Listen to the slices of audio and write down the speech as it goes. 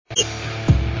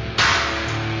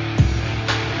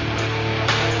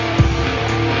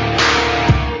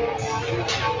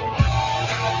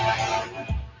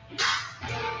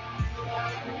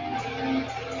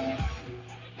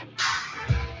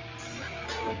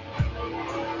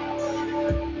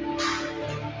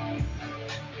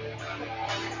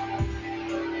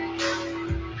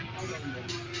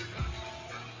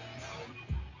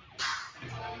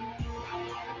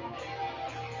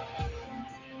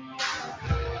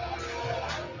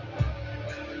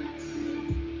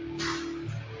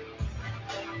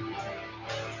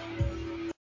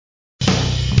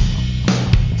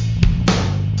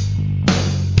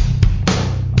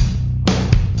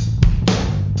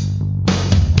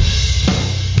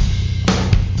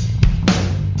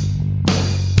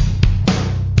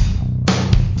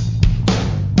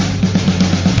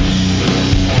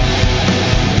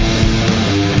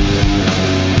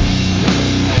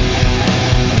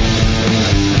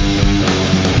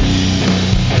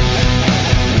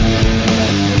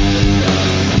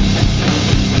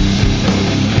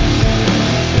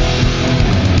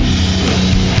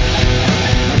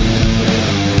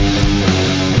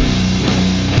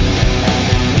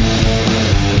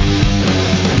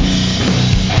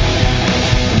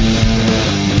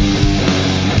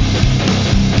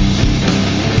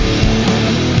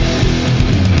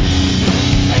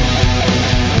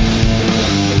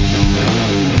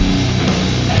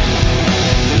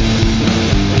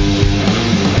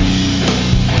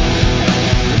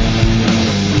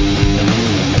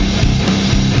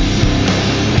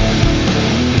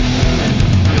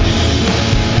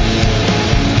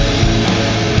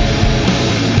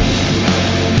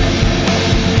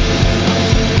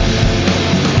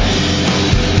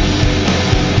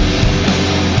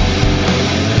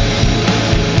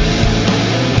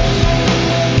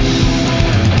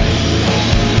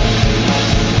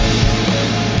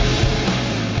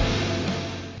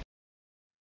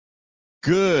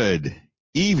Good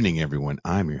evening, everyone.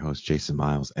 I'm your host, Jason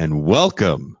Miles, and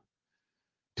welcome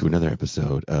to another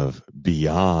episode of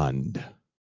Beyond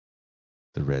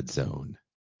the Red Zone.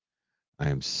 I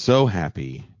am so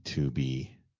happy to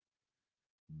be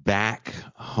back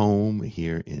home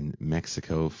here in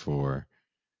Mexico. For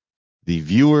the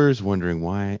viewers wondering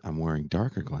why I'm wearing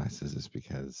darker glasses, is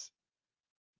because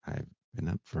I've been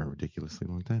up for a ridiculously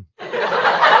long time.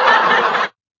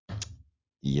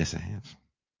 Yes, I have.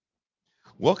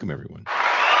 Welcome, everyone.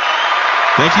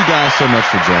 Thank you guys so much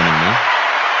for joining me.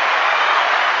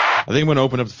 I think I'm going to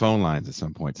open up the phone lines at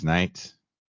some point tonight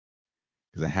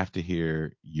because I have to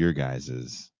hear your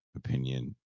guys'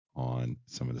 opinion on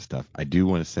some of the stuff. I do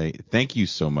want to say thank you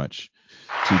so much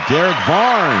to Derek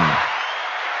Varn,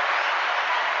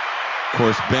 of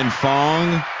course, Ben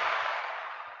Fong,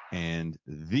 and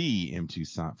the M2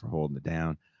 Sant for holding it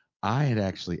down. I had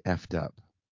actually effed up.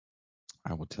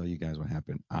 I will tell you guys what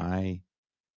happened. I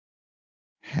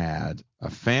had a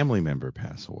family member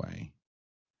pass away,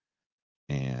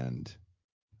 and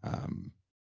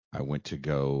I went to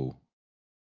go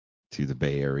to the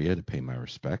Bay Area to pay my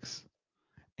respects,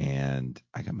 and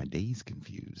I got my days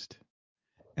confused.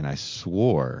 And I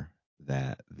swore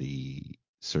that the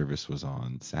service was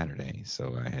on Saturday,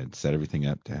 so I had set everything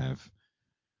up to have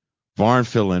Varn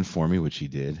fill in for me, which he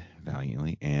did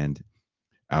valiantly, and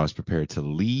I was prepared to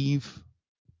leave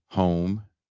home.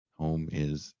 Home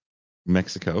is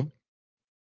Mexico,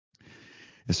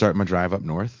 and start my drive up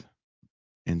north.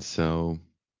 And so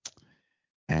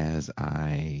as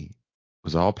I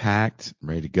was all packed,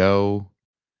 ready to go,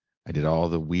 I did all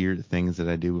the weird things that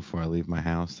I do before I leave my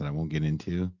house that I won't get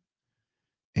into.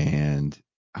 And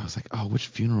I was like, oh, which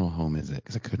funeral home is it?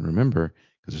 Because I couldn't remember,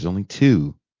 because there's only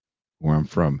two where I'm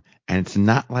from. And it's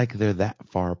not like they're that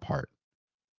far apart.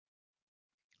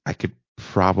 I could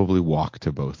probably walk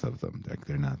to both of them. Like,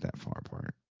 they're not that far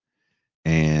apart.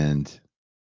 And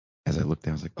as I looked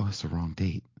down, I was like, oh, it's the wrong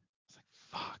date. I was like,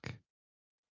 fuck.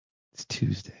 It's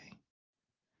Tuesday.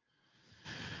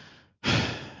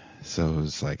 So it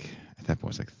was like, at that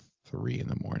point, it was like 3 in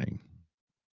the morning.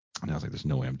 And I was like, there's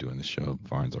no way I'm doing the show.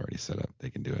 Varn's already set up. They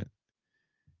can do it.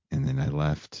 And then I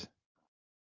left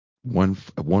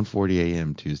 1:40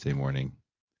 a.m. Tuesday morning.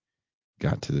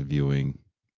 Got to the viewing,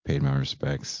 paid my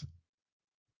respects,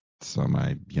 saw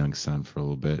my young son for a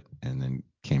little bit, and then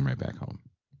came right back home.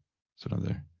 So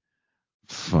another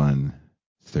fun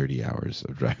 30 hours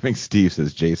of driving. Steve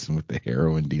says, Jason with the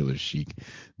heroin dealer chic.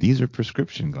 These are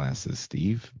prescription glasses,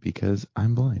 Steve, because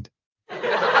I'm blind.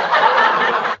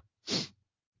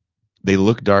 They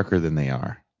look darker than they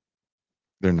are.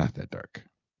 They're not that dark.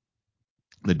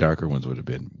 The darker ones would have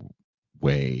been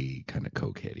way kind of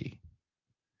cokeheady.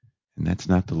 And that's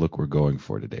not the look we're going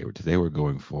for today. Today we're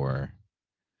going for,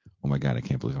 oh my God, I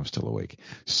can't believe I'm still awake.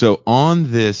 So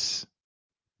on this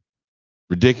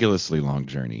ridiculously long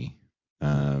journey,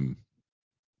 it's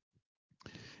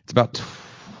about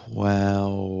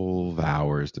 12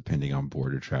 hours, depending on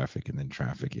border traffic and then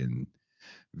traffic in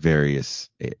various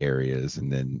areas.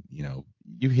 And then,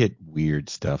 you hit weird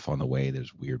stuff on the way.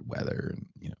 There's weird weather.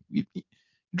 And, you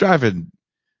driving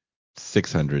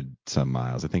 600 some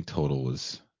miles. I think total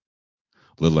was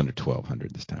a little under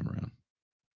 1,200 this time around.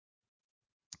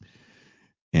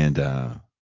 And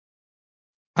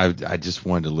I just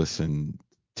wanted to listen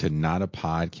to not a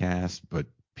podcast, but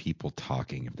people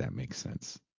talking, if that makes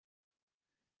sense.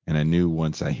 And I knew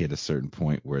once I hit a certain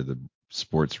point where the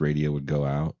sports radio would go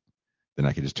out, then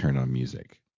I could just turn on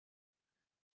music.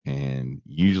 And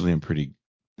usually I'm pretty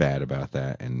bad about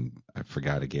that. And I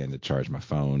forgot again to charge my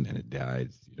phone and it died.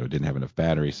 It didn't have enough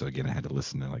battery. So again, I had to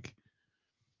listen to like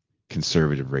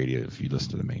conservative radio. If you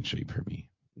listen to the main show, you've heard me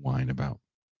whine about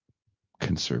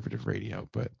conservative radio.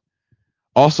 But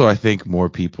also, I think more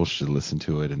people should listen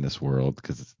to it in this world,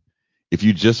 because if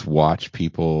you just watch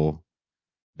people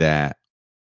that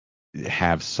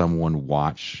have someone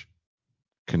watch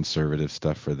conservative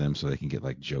stuff for them so they can get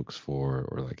like jokes for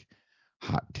or like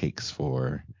hot takes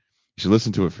for, you should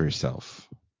listen to it for yourself,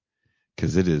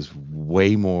 because it is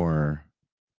way more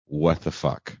what the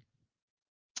fuck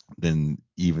than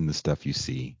even the stuff you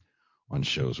see on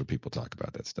shows where people talk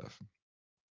about that stuff.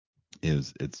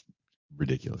 It's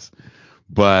ridiculous.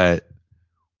 But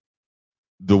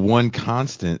the one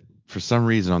constant, for some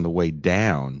reason, on the way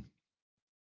down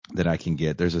that I can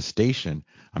get, there's a station.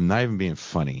 I'm not even being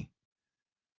funny.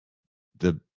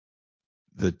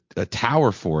 The a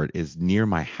tower for it is near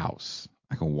my house.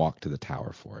 I can walk to the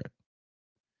tower for it.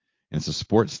 And it's a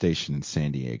sports station in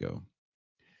San Diego.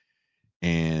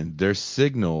 And their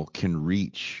signal can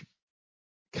reach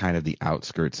kind of the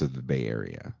outskirts of the Bay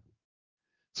Area.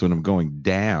 So when I'm going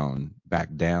back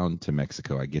down to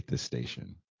Mexico, I get this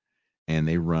station. And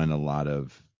they run a lot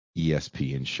of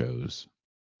ESPN shows.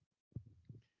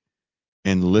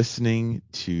 And listening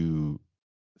to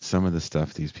some of the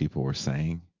stuff these people were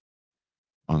saying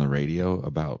on the radio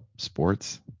about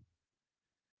sports,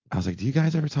 I was like, do you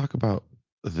guys ever talk about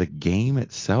the game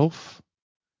itself?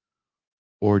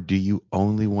 Or do you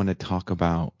only want to talk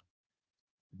about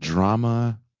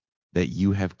drama that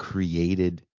you have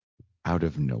created out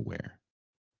of nowhere?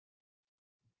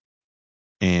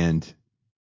 And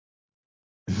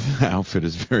the outfit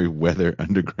is very Weather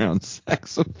Underground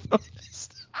saxophonist.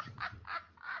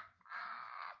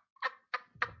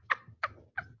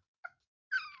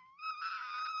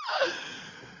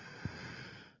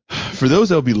 For those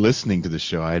that will be listening to the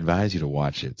show, I advise you to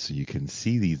watch it so you can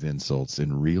see these insults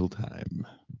in real time.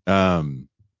 I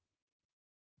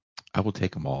will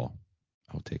take them all.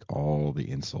 I will take all the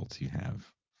insults you have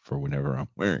for whenever I'm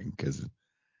wearing, because,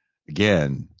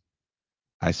 again,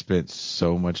 I spent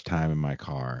so much time in my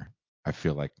car. I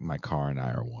feel like my car and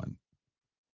I are one.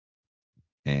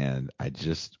 And I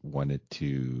just wanted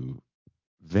to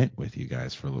vent with you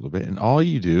guys for a little bit. And all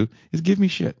you do is give me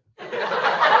shit.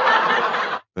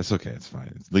 That's okay. It's fine.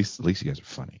 At least you guys are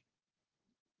funny.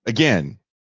 Again,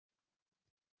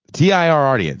 the TIR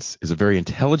audience is a very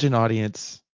intelligent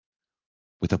audience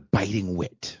with a biting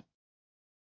wit.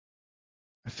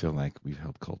 I feel like we've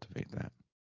helped cultivate that.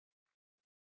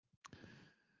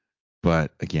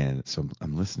 But again, so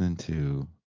I'm listening to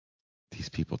these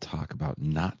people talk about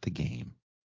not the game,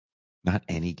 not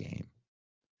any game.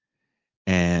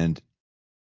 And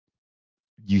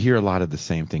you hear a lot of the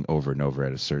same thing over and over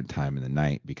at a certain time in the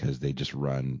night, because they just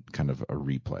run kind of a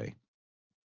replay.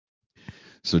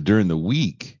 So during the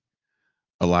week,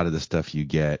 a lot of the stuff you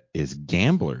get is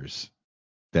gamblers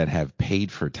that have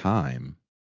paid for time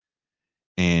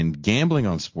and gambling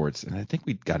on sports. And I think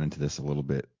we got into this a little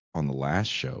bit on the last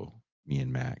show, me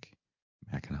and Mac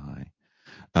and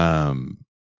I,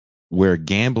 where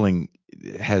gambling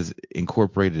has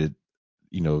incorporated,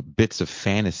 bits of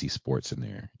fantasy sports in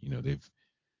there. They've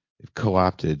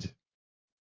co-opted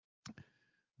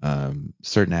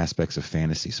certain aspects of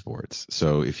fantasy sports.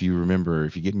 So if you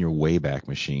get in your Wayback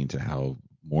Machine to how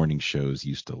morning shows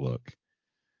used to look,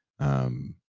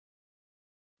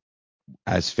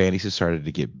 as fantasy started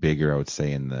to get bigger, I would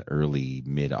say in the early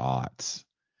mid-aughts,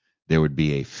 there would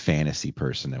be a fantasy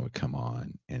person that would come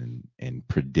on and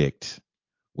predict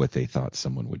what they thought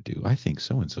someone would do. I think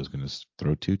so-and-so is going to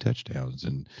throw 2 touchdowns,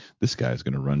 and this guy's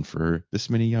going to run for this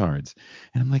many yards.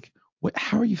 And I'm like,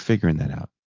 how are you figuring that out?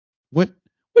 What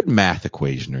math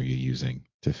equation are you using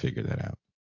to figure that out?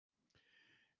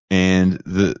 And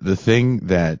the thing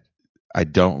that I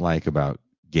don't like about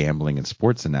gambling and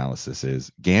sports analysis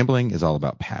is gambling is all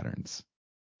about patterns.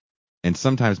 And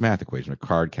sometimes math equation, or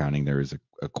card counting, there is a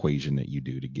equation that you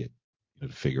do to get, to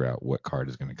figure out what card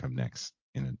is going to come next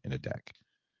in a deck.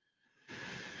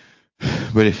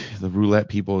 But if the roulette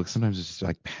people, sometimes it's just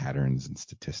like patterns and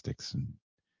statistics, and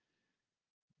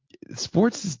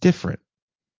sports is different,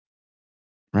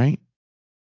 right?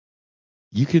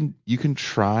 You can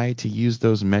try to use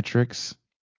those metrics,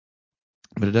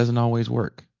 but it doesn't always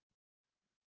work.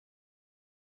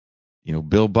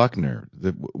 Bill Buckner,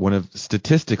 one of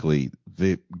statistically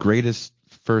the greatest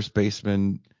first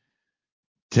baseman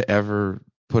to ever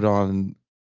put on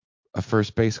a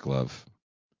first base glove,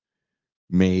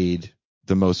 made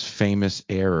the most famous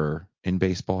error in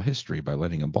baseball history by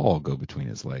letting a ball go between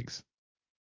his legs.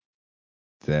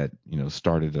 That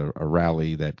started a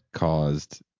rally that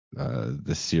caused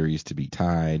the series to be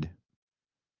tied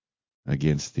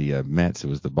against the Mets. It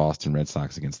was the Boston Red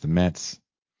Sox against the Mets,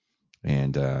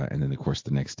 and then of course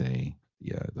the next day,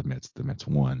 the Mets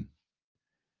won.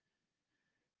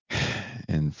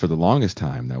 And for the longest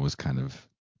time, that was kind of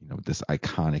this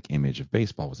iconic image of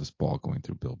baseball, was this ball going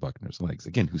through Bill Buckner's legs,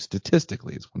 again, who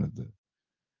statistically is one of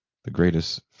the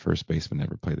greatest first baseman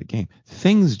ever play the game.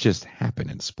 Things just happen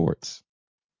in sports,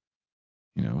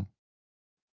 you know.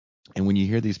 And when you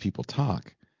hear these people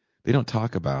talk, they don't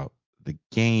talk about the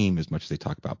game as much as they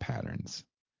talk about patterns.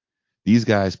 These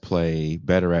guys play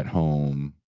better at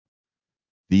home.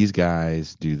 These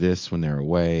guys do this when they're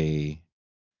away.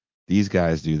 These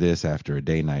guys do this after a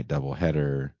day-night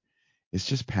doubleheader. It's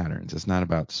just patterns. It's not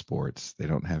about sports. They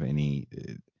don't have any.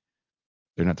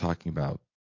 They're not talking about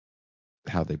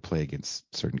how they play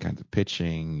against certain kinds of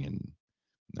pitching, and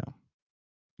no,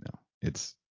 no.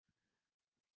 It's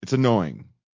annoying.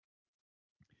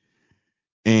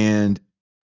 And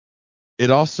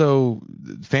it also,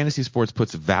 fantasy sports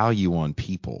puts value on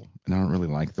people, and I don't really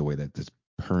like the way that this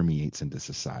permeates into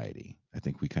society. I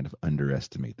think we kind of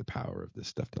underestimate the power of this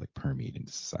stuff to like permeate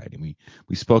into society. And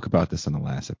we spoke about this on the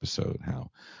last episode,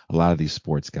 how a lot of these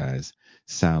sports guys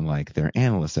sound like they're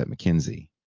analysts at McKinsey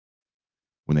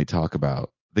when they talk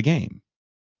about the game.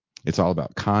 It's all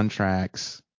about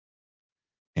contracts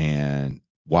and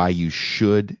why you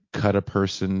should cut a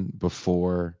person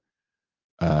before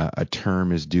a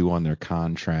term is due on their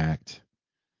contract,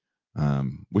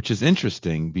 which is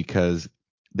interesting because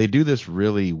they do this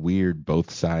really weird both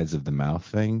sides of the mouth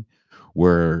thing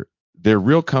where they're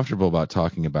real comfortable about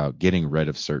talking about getting rid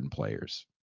of certain players.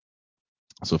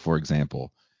 So, for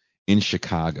example, in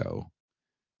Chicago,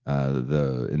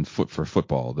 for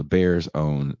football, the Bears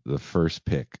own the first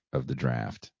pick of the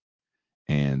draft,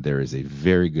 and there is a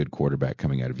very good quarterback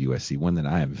coming out of USC, one that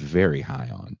I am very high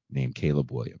on, named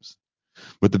Caleb Williams.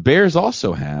 But the Bears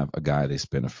also have a guy they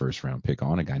spent a first round pick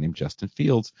on, a guy named Justin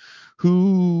Fields,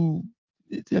 who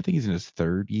I think he's in his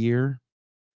third year,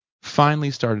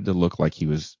 finally started to look like he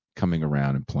was coming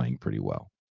around and playing pretty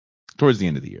well towards the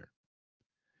end of the year.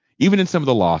 Even in some of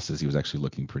the losses, he was actually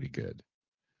looking pretty good.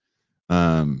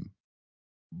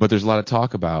 But there's a lot of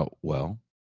talk about, well,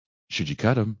 should you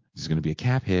cut him? There's going to be a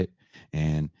cap hit,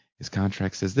 and his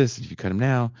contract says this. If you cut him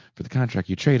now for the contract,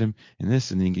 you trade him, and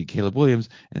this, and then you get Caleb Williams,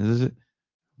 and this is it.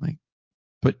 Like,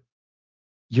 but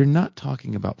you're not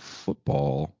talking about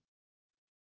football.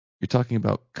 You're talking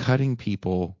about cutting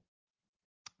people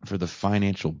for the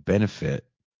financial benefit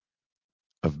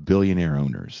of billionaire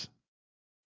owners.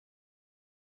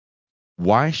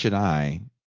 Why should I,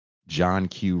 John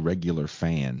Q. regular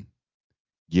fan,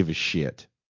 give a shit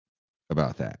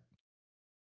about that?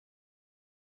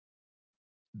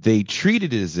 They treat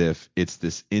it as if it's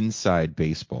this inside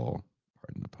baseball,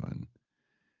 pardon the pun,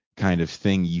 kind of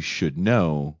thing you should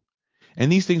know.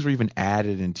 And these things were even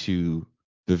added into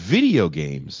the video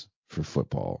games for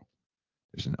football.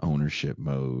 There's an ownership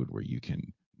mode where you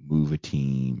can move a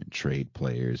team and trade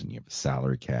players, and you have a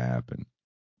salary cap, and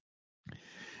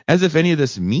as if any of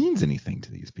this means anything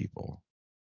to these people,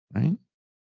 right?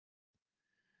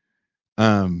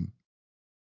 Um,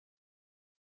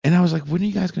 and I was like, when are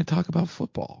you guys going to talk about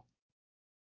football?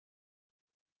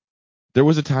 There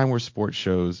was a time where sports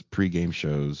shows, pregame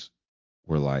shows,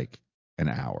 were like an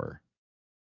hour,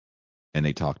 and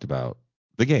they talked about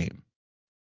the game.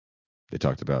 They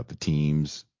talked about the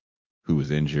teams, who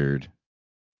was injured,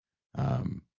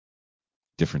 um,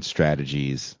 different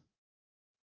strategies,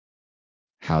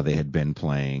 how they had been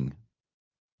playing,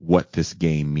 what this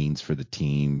game means for the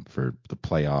team, for the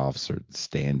playoffs or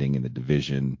standing in the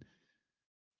division.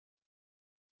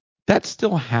 That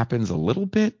still happens a little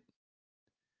bit,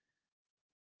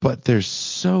 but there's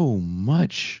so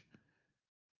much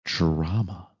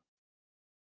drama.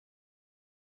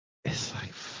 It's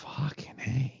like, fucking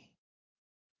hey,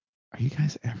 are you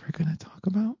guys ever going to talk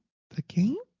about the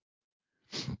game?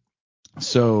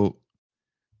 So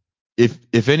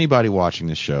if anybody watching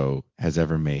the show has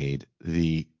ever made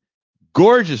the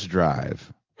gorgeous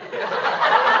drive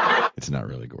It's not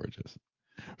really gorgeous.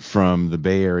 From the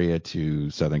Bay Area to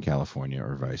Southern California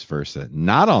or vice versa,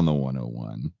 not on the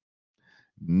 101,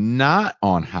 not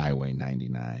on Highway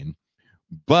 99,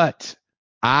 but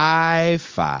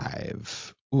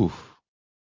I-5. Ooh.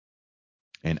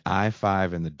 And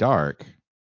I-5 in the dark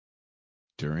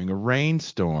during a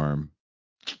rainstorm,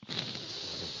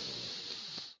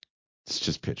 it's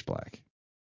just pitch black.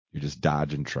 You're just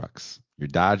dodging trucks. You're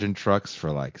dodging trucks for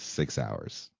like 6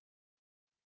 hours.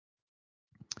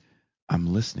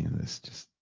 I'm listening to this just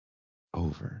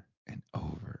over and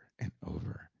over and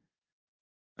over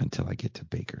until I get to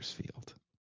Bakersfield.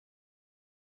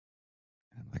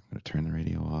 I'm like, I'm going to turn the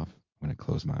radio off. I'm going to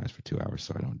close my eyes for 2 hours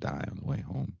so I don't die on the way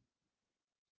home.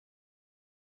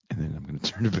 And then I'm going to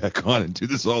turn it back on and do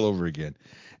this all over again.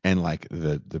 And like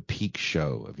the peak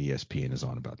show of ESPN is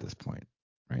on about this point,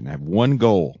 right? And I have one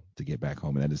goal to get back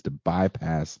home, and that is to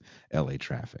bypass LA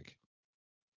traffic.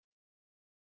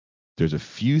 There's a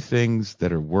few things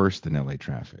that are worse than LA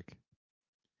traffic.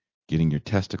 Getting your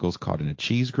testicles caught in a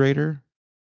cheese grater,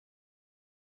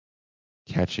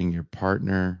 catching your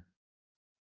partner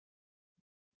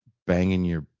banging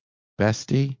your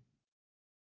bestie,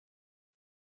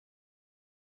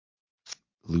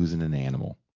 losing an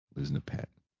animal, losing a pet.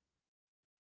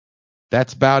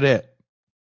 That's about it.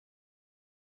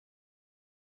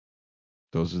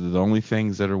 Those are the only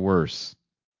things that are worse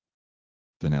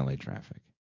than LA traffic.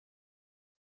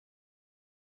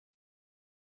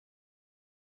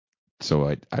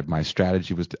 So my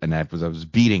strategy was, I was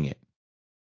beating it.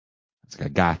 It's like, I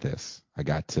got this. I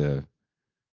got to,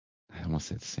 I almost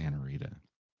said Santa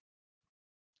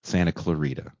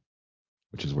Clarita,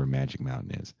 which is where Magic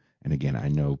Mountain is. And again, I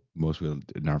know most people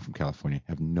that aren't from California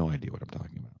have no idea what I'm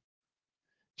talking about.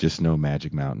 Just know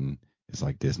Magic Mountain is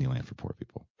like Disneyland for poor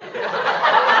people.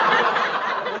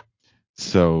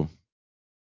 So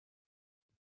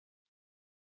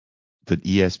the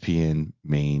ESPN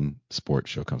main sports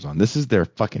show comes on. This is their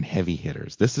fucking heavy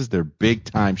hitters. This is their big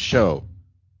time show.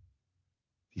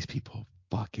 These people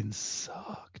fucking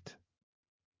sucked.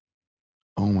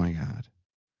 Oh my God.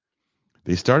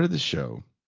 They started the show,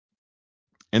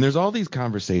 and there's all these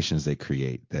conversations they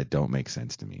create that don't make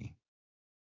sense to me.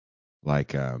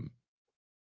 Like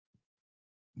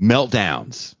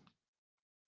meltdowns.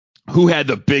 Who had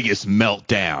the biggest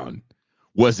meltdown?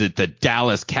 Was it the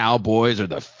Dallas Cowboys or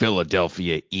the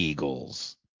Philadelphia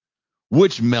Eagles?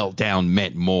 Which meltdown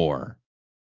meant more?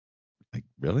 Like,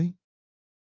 really?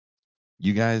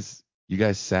 You guys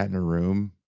sat in a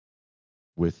room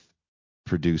with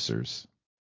producers.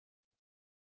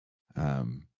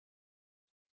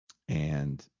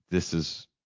 And this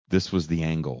was the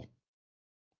angle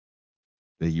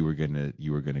that you were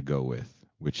gonna go with,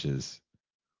 which is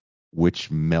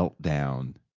which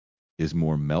meltdown is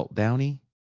more meltdowny?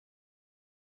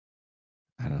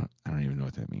 I don't even know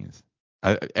what that means.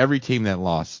 Every team that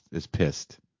lost is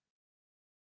pissed,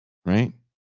 right?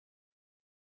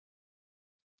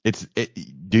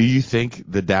 Do you think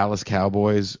the Dallas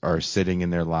Cowboys are sitting in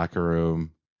their locker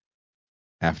room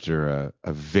after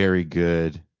a very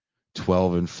good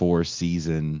 12-4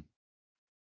 season,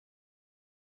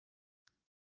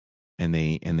 and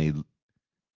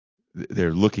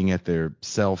they're looking at their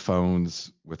cell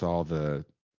phones with all the,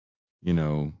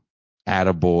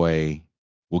 attaboy,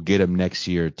 we'll get him next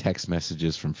year text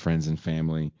messages from friends and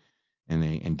family,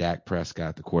 and Dak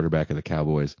Prescott, the quarterback of the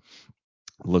Cowboys,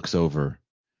 looks over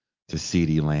to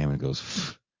CeeDee Lamb and goes,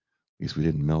 at least we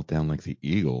didn't melt down like the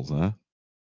Eagles, huh?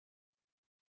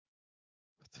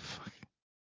 What the fuck?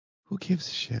 Who gives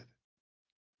a shit?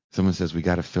 Someone says we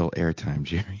got to fill airtime,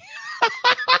 Jerry.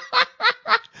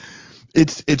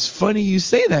 It's funny you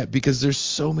say that, because there's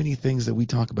so many things that we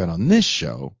talk about on this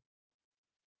show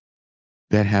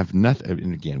that have nothing.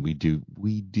 And again, we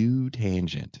do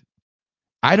tangent.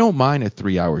 I don't mind a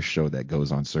 3-hour show that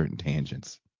goes on certain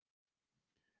tangents.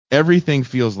 Everything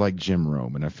feels like Jim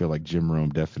Rome, and I feel like Jim Rome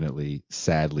definitely,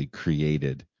 sadly,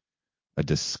 created a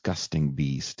disgusting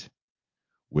beast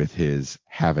with his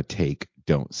 "have a take,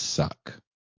 don't suck"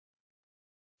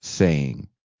 saying.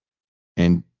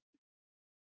 And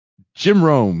Jim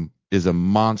Rome is a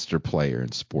monster player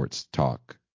in sports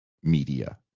talk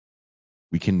media.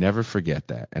 We can never forget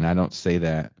that. And I don't say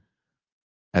that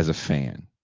as a fan.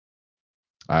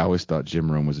 I always thought Jim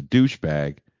Rome was a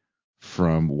douchebag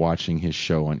from watching his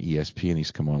show on ESPN. He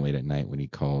used to come on late at night when he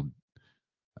called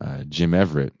Jim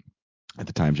Everett. At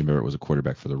the time, Jim Everett was a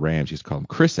quarterback for the Rams. He used to call him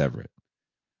Chris Everett,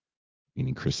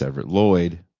 meaning Chris Everett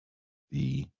Lloyd,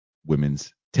 the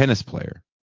women's tennis player.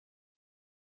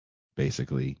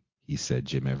 Basically, he said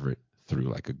Jim Everett threw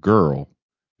like a girl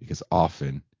because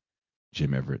often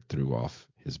Jim Everett threw off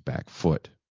his back foot.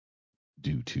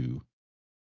 due to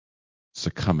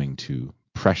succumbing to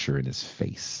pressure in his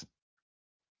face.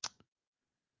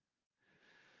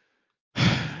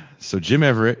 So Jim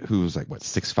Everett, who's like, what,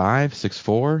 6'5",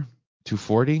 6'4",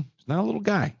 240, not a little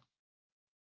guy,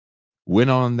 went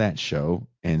on that show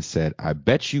and said, I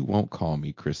bet you won't call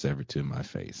me Chris Everett to my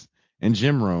face. And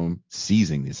Jim Rome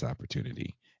seizing this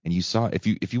opportunity. And you saw,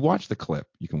 if you watch the clip,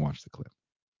 you can watch the clip.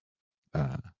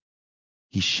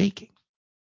 He's shaking.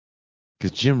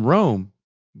 Because Jim Rome,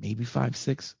 maybe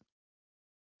 5'6",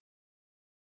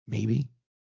 maybe.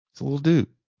 It's a little dude.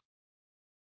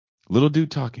 Little dude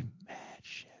talking mad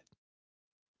shit.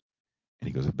 And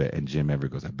he goes, I bet. And Jim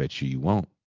Everett goes, I bet you won't.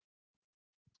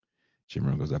 Jim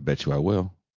Rome goes, I bet you I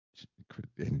will.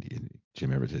 And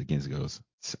Jim Everett again goes,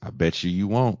 I bet you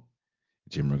won't.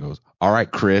 Jim Rome goes, all right,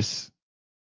 Chris.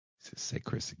 He says, say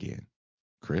Chris again.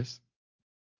 Chris?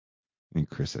 And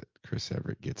Chris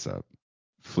Everett gets up,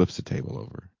 flips the table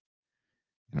over,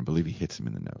 and I believe he hits him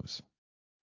in the nose.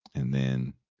 And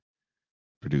then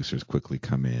producers quickly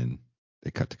come in.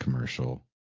 They cut to commercial.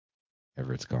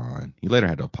 Everett's gone. He later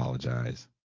had to apologize.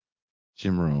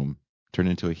 Jim Rome turned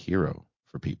into a hero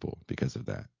for people because of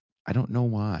that. I don't know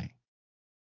why.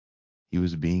 He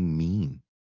was being mean.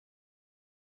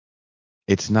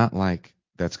 It's not like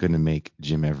that's going to make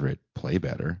Jim Everett play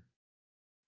better,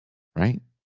 right?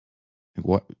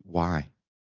 What? Why?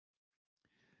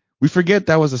 We forget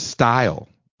that was a style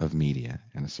of media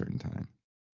at a certain time.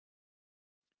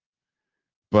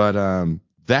 But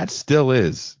that still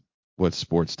is what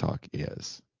sports talk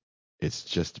is. It's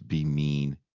just be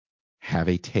mean, have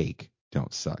a take,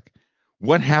 don't suck.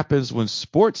 What happens when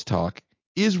sports talk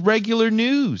is regular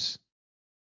news?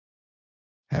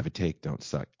 Have a take, don't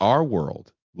suck. Our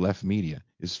world, left media,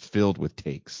 is filled with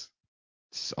takes.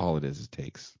 It's all it is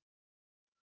takes.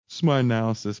 It's my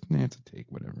analysis. It's a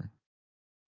take, whatever.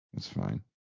 It's fine.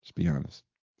 Just be honest.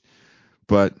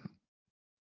 But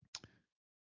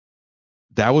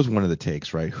that was one of the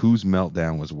takes, right? Whose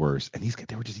meltdown was worse? And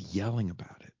they were just yelling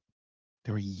about it.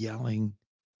 They were yelling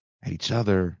at each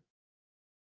other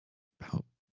about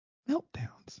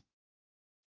meltdowns.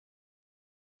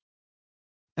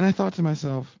 And I thought to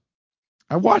myself,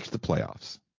 I watched the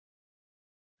playoffs.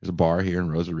 There's a bar here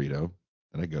in Rosarito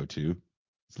that I go to.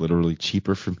 It's literally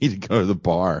cheaper for me to go to the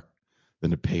bar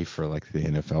than to pay for like the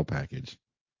NFL package.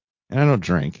 And I don't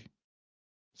drink.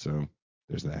 So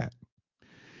there's that.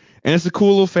 And it's a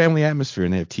cool little family atmosphere,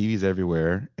 and they have TVs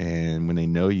everywhere. And when they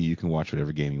know you, you can watch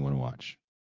whatever game you want to watch.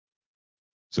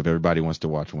 So if everybody wants to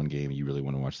watch one game and you really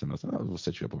want to watch something else, we'll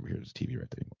set you up over here. There's a TV right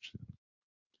there. Watch it.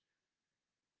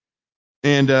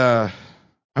 And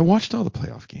I watched all the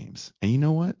playoff games. And you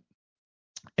know what?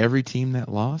 Every team that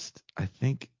lost, I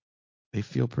think they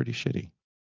feel pretty shitty.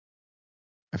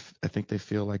 I think they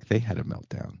feel like they had a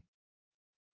meltdown.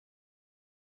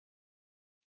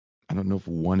 I don't know if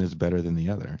one is better than the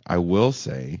other. I will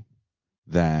say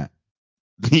that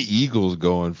the Eagles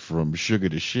going from sugar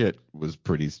to shit was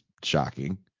pretty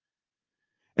shocking.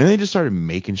 And they just started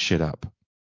making shit up.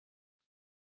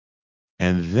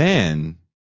 And then,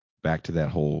 back to that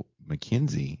whole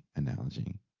McKinsey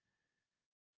analogy,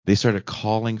 they started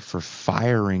calling for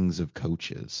firings of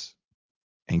coaches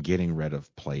and getting rid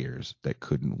of players that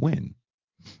couldn't win.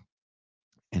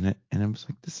 And I was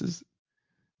like, this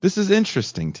is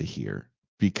interesting to hear,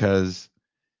 because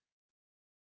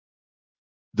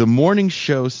the morning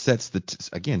show sets the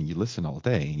again, you listen all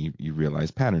day and you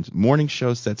realize patterns. Morning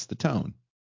show sets the tone.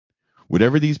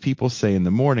 Whatever these people say in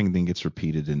the morning then gets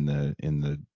repeated in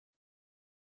the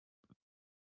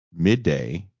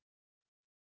midday,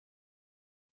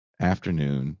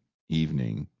 afternoon,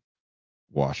 evening,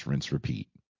 wash, rinse, repeat.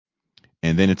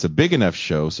 And then it's a big enough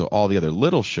show, so all the other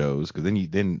little shows, because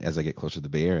then as I get closer to the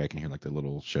Bay Area, I can hear like the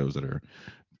little shows that are,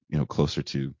 closer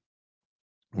to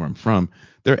where I'm from.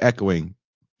 They're echoing,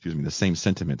 the same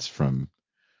sentiments from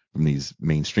these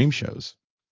mainstream shows.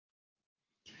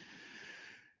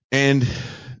 And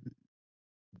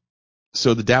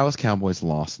so the Dallas Cowboys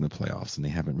lost in the playoffs, and they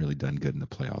haven't really done good in the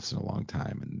playoffs in a long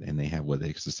time. And they have what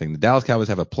they're saying. The Dallas Cowboys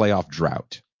have a playoff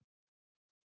drought.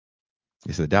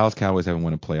 They said the Dallas Cowboys haven't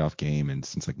won a playoff game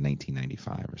since like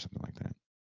 1995 or something like that,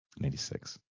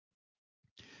 96.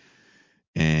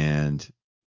 And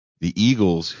the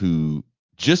Eagles, who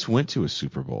just went to a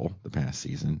Super Bowl the past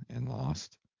season and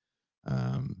lost,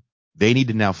 they need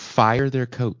to now fire their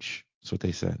coach. That's what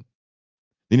they said.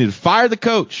 They need to fire the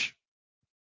coach.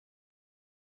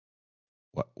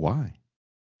 What? Why?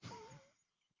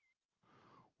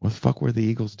 What the fuck were the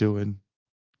Eagles doing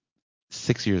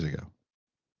 6 years ago?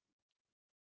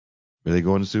 Were they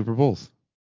going to Super Bowls?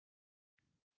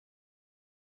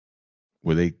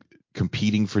 Were they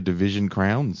competing for division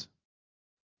crowns.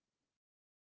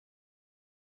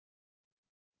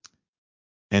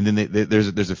 And then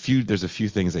there's a few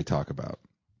things they talk about,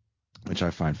 which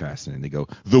I find fascinating. They go,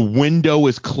 the window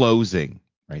is closing,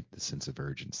 right? The sense of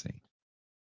urgency.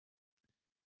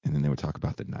 And then they would talk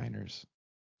about the Niners.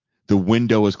 The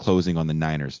window is closing on the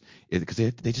Niners because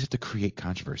they just have to create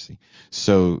controversy.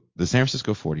 So the San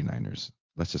Francisco 49ers,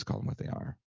 let's just call them what they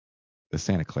are, the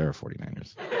Santa Clara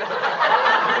 49ers,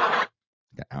 like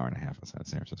an hour and a half outside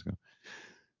San Francisco.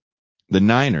 The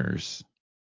Niners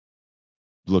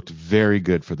looked very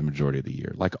good for the majority of the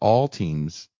year. Like all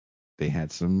teams, they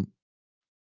had some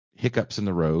hiccups in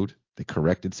the road. They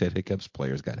corrected said hiccups.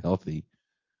 Players got healthy.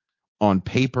 On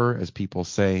paper, as people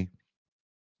say,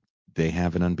 they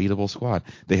have an unbeatable squad.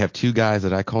 They have two guys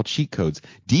that I call cheat codes,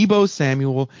 Deebo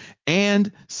Samuel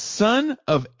and son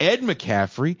of Ed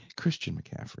McCaffrey, Christian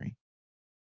McCaffrey.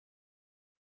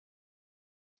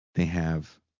 They have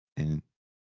a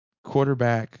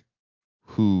quarterback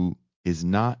who is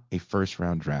not a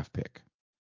first-round draft pick,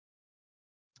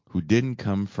 who didn't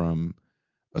come from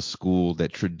a school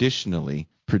that traditionally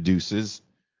produces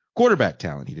quarterback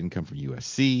talent. He didn't come from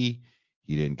USC.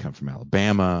 He didn't come from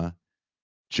Alabama.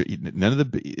 None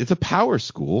of it's a power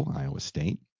school, Iowa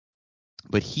State,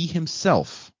 but he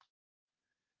himself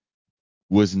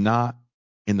was not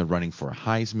in the running for a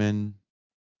Heisman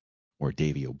or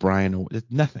Davey O'Brien or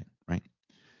nothing, right?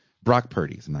 Brock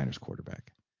Purdy is the Niners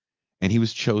quarterback, and he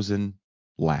was chosen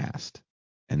last.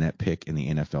 And that pick in the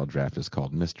NFL draft is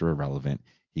called Mr. Irrelevant.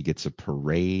 He gets a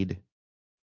parade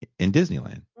in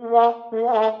Disneyland,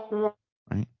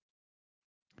 right?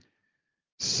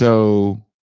 So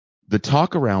the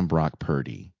talk around Brock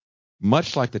Purdy,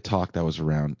 much like the talk that was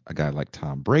around a guy like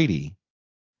Tom Brady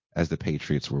as the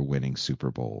Patriots were winning Super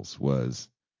Bowls, was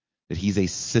that he's a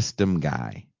system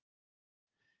guy.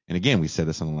 And again, we said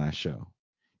this on the last show.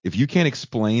 If you can't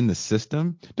explain the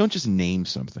system, don't just name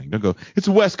something. Don't go, it's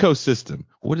a West Coast system.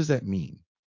 What does that mean?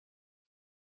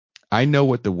 I know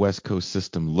what the West Coast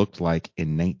system looked like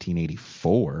in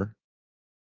 1984.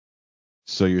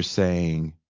 So you're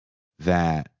saying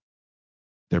that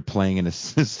they're playing in a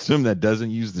system that doesn't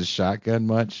use the shotgun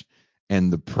much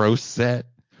and the pro set,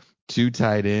 two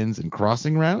tight ends and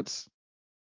crossing routes?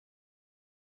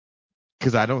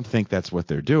 Because I don't think that's what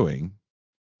they're doing.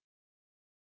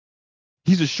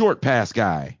 He's a short pass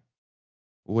guy.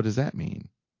 What does that mean?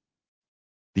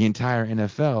 The entire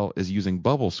NFL is using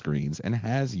bubble screens and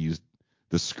has used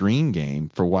the screen game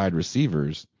for wide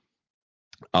receivers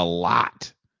a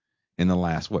lot in the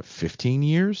last, 15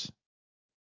 years?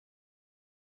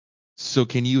 So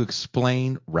can you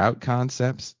explain route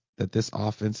concepts that this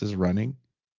offense is running?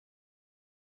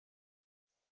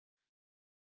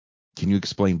 Can you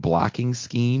explain blocking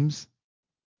schemes?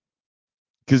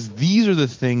 Because these are the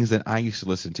things that I used to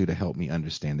listen to help me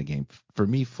understand the game. For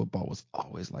me, football was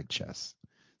always like chess.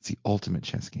 It's the ultimate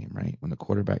chess game, right? When the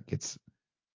quarterback gets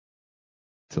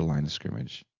to the line of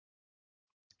scrimmage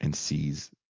and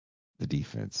sees the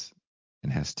defense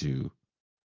and has to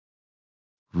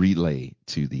relay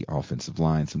to the offensive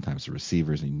line, sometimes the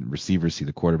receivers, and receivers see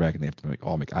the quarterback and they have to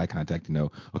make eye contact to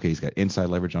know, okay, he's got inside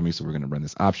leverage on me, so we're going to run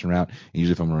this option route. And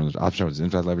usually if I'm going to run this option route with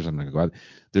inside leverage, I'm going to go out.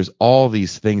 There's all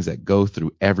these things that go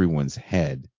through everyone's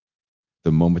head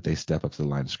the moment they step up to the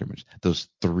line of scrimmage. Those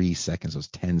 3 seconds, those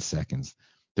 10 seconds,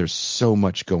 there's so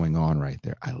much going on right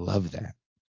there. I love that.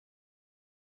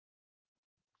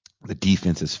 The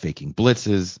defense is faking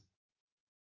blitzes.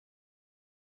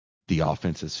 The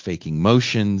offense is faking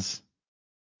motions.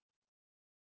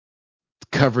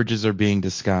 Coverages are being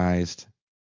disguised.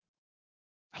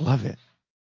 I love it.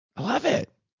 I love it.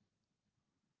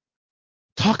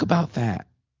 Talk about that.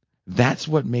 That's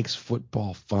what makes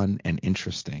football fun and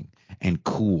interesting and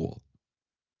cool.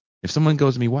 If someone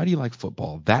goes to me, why do you like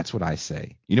football? That's what I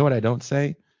say. You know what I don't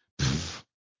say? Pfft,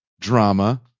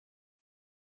 drama.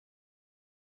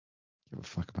 Give a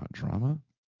fuck about drama?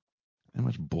 How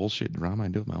much bullshit drama I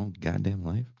do with my own goddamn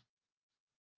life?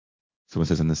 Someone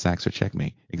says, and the sacks are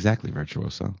checkmate. Exactly,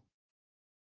 Virtuoso.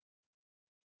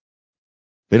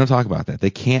 They don't talk about that. They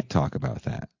can't talk about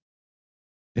that.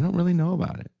 They don't really know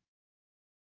about it.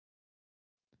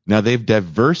 Now, they've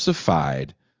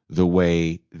diversified the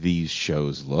way these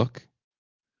shows look.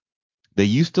 They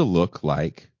used to look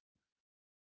like,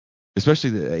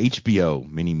 especially the HBO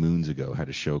many moons ago had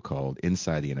a show called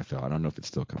Inside the NFL. I don't know if it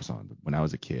still comes on, but when I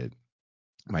was a kid,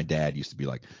 my dad used to be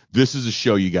like, this is a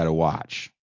show you got to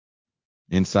watch.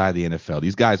 Inside the NFL.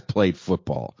 These guys played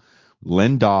football.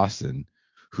 Len Dawson,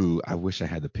 who I wish I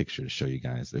had the picture to show you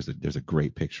guys. There's a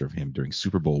great picture of him during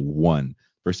Super Bowl I,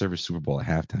 first ever Super Bowl at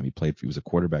halftime. He was a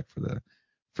quarterback for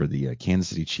for the Kansas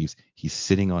City Chiefs. He's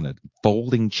sitting on a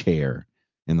folding chair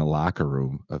in the locker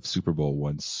room of Super Bowl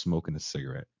I, smoking a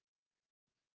cigarette.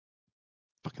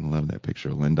 Fucking love that picture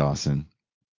of Lynn Dawson,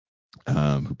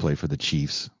 who played for the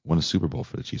Chiefs, won a Super Bowl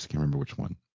for the Chiefs. I can't remember which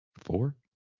one. 4?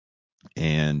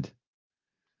 And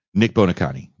Nick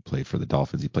Bonacani played for the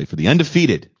Dolphins. He played for the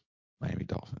undefeated Miami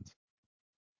Dolphins.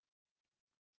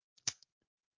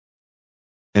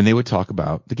 And they would talk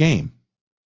about the game.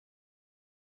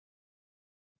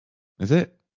 That's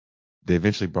it. They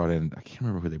eventually brought in, I can't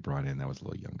remember who they brought in that was a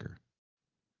little younger.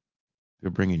 They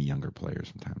were bringing younger players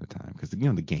from time to time because, the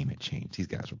game had changed. These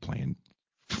guys were playing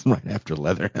right after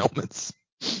leather helmets.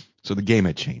 So the game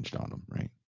had changed on them, right?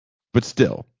 But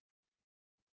still,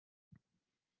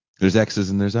 there's X's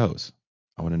and there's O's.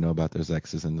 I want to know about those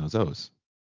X's and those O's.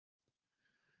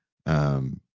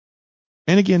 And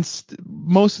again,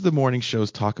 most of the morning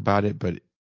shows talk about it, but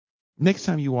next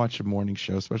time you watch a morning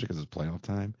show, especially because it's playoff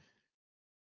time,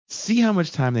 see how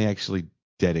much time they actually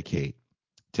dedicate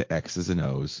to X's and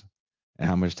O's and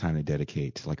how much time they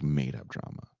dedicate to like made up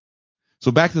drama.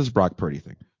 So back to this Brock Purdy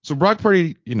thing. So Brock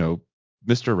Purdy,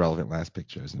 Mr. Irrelevant, last pick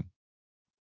chosen.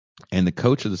 And the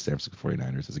coach of the San Francisco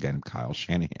 49ers is a guy named Kyle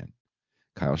Shanahan.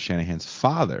 Kyle Shanahan's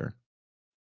father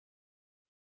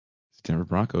is Denver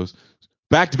Broncos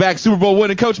back-to-back Super Bowl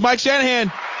winning coach Mike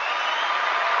Shanahan.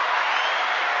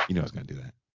 You know I was going to do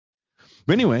that.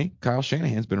 But anyway, Kyle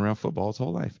Shanahan's been around football his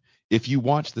whole life. If you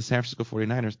watch the San Francisco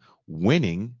 49ers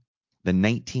winning the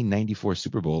 1994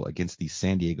 Super Bowl against the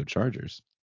San Diego Chargers,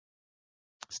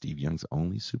 Steve Young's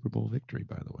only Super Bowl victory,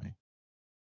 by the way,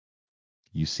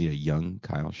 you see a young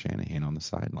Kyle Shanahan on the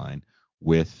sideline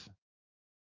with,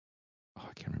 I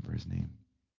can't remember his name.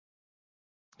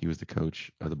 He was the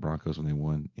coach of the Broncos when they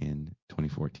won in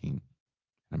 2014.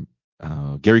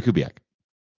 Gary Kubiak,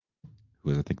 who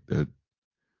was, I think, the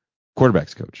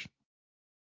quarterback's coach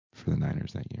for the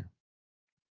Niners that year.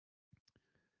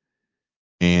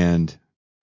 And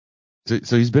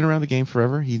so he's been around the game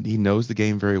forever. He knows the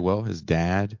game very well. His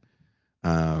dad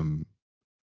had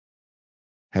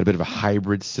a bit of a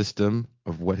hybrid system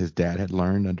of what his dad had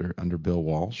learned under Bill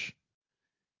Walsh.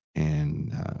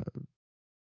 And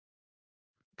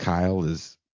Kyle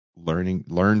is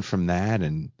learned from that,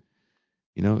 and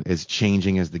as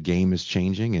changing as the game is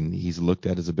changing, and he's looked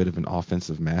at as a bit of an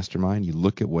offensive mastermind. You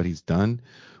look at what he's done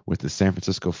with the San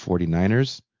Francisco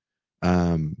 49ers.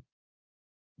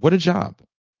 What a job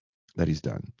that he's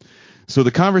done. So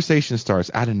the conversation starts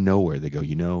out of nowhere. They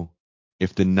go,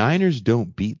 if the Niners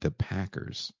don't beat the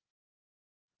Packers,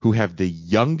 who have the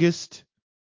youngest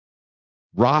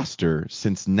roster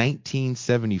since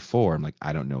 1974, I'm like,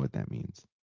 I don't know what that means.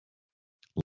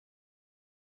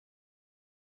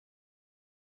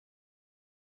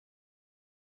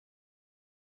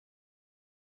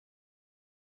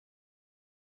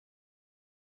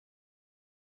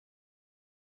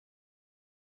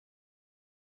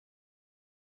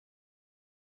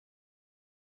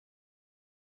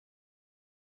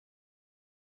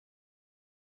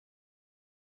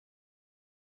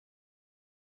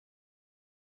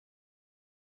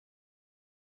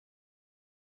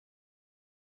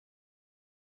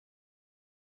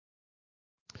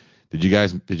 Did you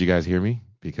guys hear me?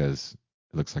 Because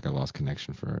it looks like I lost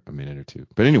connection for a minute or two.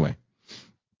 But anyway,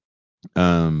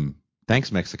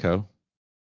 thanks Mexico.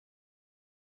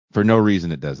 For no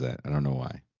reason it does that. I don't know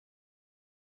why.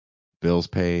 Bills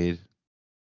paid.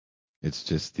 It's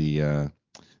just the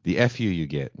FU you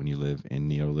get when you live in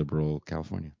neoliberal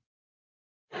California.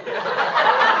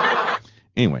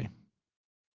 Anyway,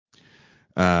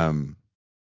 the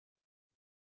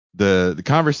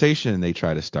conversation they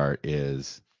try to start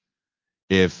is,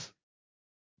 if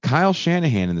Kyle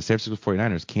Shanahan and the San Francisco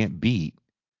 49ers can't beat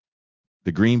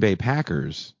the Green Bay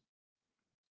Packers,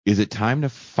 is it time to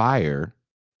fire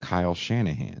Kyle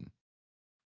Shanahan?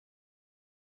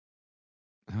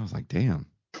 And I was like, damn.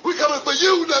 We coming for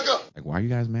you, nigga. Like, why are you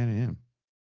guys mad at him?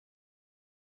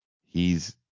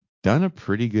 He's done a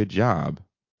pretty good job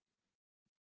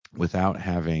without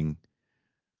having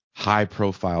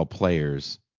high-profile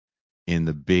players in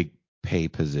the big pay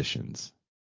positions.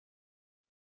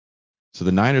 So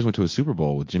the Niners went to a Super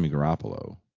Bowl with Jimmy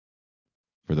Garoppolo.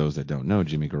 For those that don't know,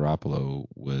 Jimmy Garoppolo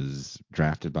was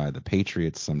drafted by the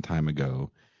Patriots some time ago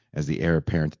as the heir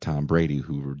apparent to Tom Brady,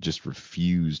 who just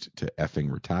refused to effing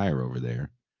retire over there.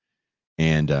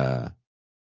 And the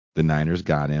Niners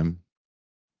got him.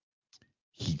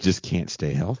 He just can't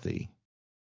stay healthy.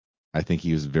 I think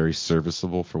he was very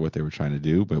serviceable for what they were trying to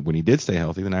do. But when he did stay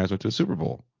healthy, the Niners went to a Super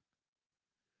Bowl.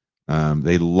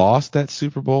 They lost that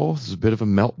Super Bowl. This was a bit of a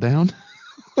meltdown.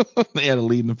 They had a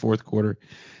lead in the fourth quarter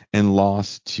and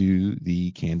lost to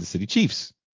the Kansas City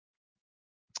Chiefs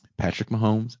Patrick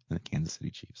Mahomes and the Kansas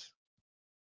City Chiefs.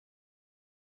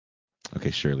 Okay,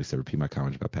 Shirley said, repeat my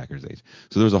comment about Packers' age.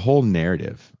 So there was a whole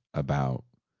narrative about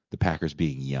the Packers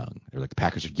being young. They're like, the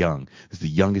Packers are young. This is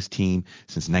the youngest team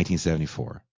since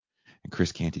 1974. And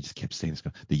Chris Canty just kept saying this.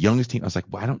 The youngest team. I was like,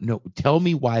 well, I don't know. Tell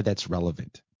me why that's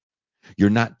relevant.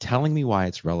 You're not telling me why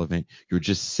it's relevant. You're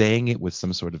just saying it with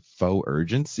some sort of faux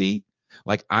urgency.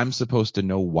 Like I'm supposed to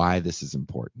know why this is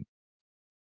important.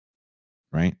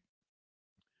 Right?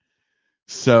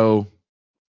 So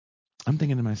I'm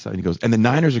thinking to myself, and he goes, and the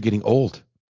Niners are getting old.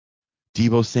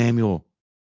 Deebo Samuel,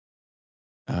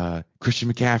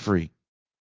 Christian McCaffrey,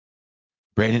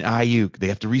 Brandon Ayuk. They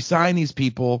have to re-sign these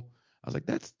people. I was like,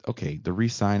 that's okay. The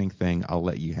re-signing thing, I'll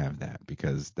let you have that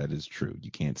because that is true. You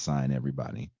can't sign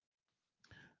everybody.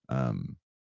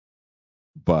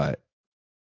 But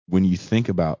when you think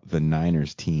about the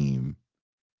Niners team,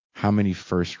 how many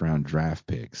first round draft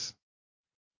picks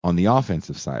on the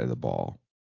offensive side of the ball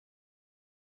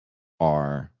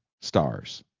are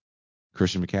stars?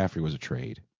 Christian McCaffrey was a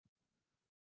trade.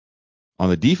 On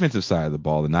the defensive side of the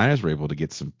ball, the Niners were able to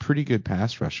get some pretty good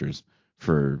pass rushers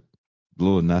for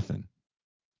little or nothing.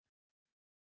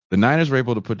 The Niners were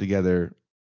able to put together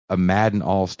a Madden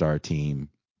All-Star team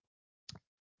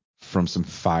from some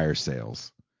fire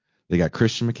sales. They got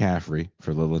Christian McCaffrey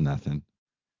for little or nothing.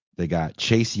 They got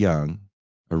Chase Young,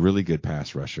 a really good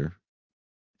pass rusher,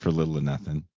 for little or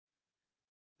nothing.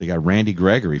 They got Randy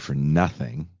Gregory for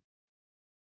nothing.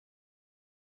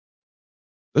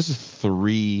 This is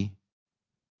three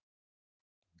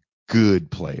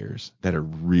good players that are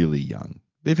really young.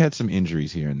 They've had some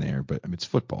injuries here and there, but I mean, it's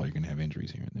football. You're going to have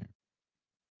injuries here and there.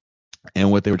 And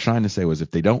what they were trying to say was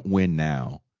if they don't win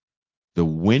now, the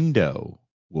window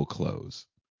will close.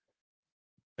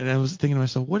 And I was thinking to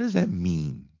myself, what does that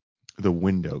mean? The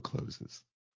window closes.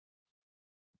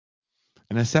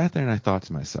 And I sat there and I thought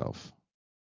to myself,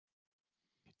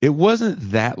 it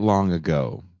wasn't that long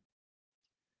ago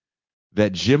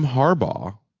that Jim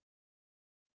Harbaugh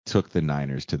took the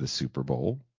Niners to the Super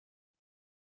Bowl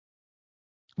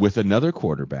with another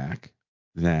quarterback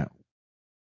that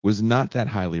was not that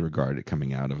highly regarded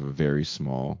coming out of a very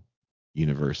small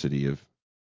University of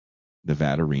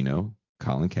Nevada, Reno,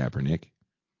 Colin Kaepernick.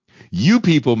 You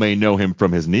people may know him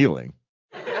from his kneeling.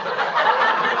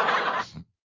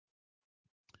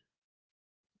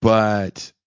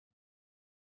 But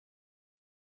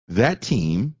that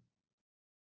team,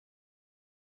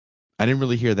 I didn't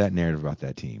really hear that narrative about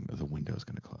that team. The window's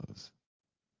going to close.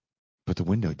 But the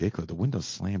window did close. The window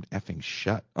slammed effing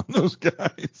shut on those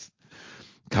guys.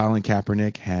 Colin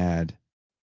Kaepernick had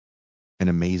an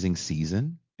amazing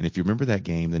season. And if you remember that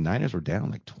game, the Niners were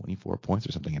down like 24 points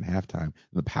or something at halftime. And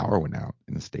the power went out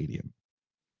in the stadium.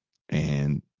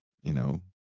 And, you know,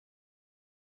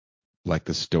 like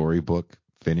the storybook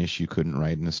finish you couldn't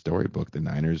write in a storybook, the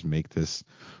Niners make this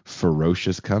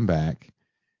ferocious comeback.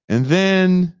 And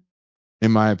then,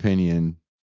 in my opinion,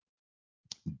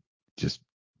 just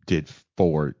did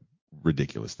four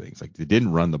ridiculous things. Like they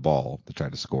didn't run the ball to try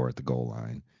to score at the goal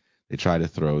line. They tried to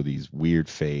throw these weird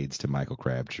fades to Michael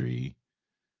Crabtree.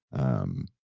 And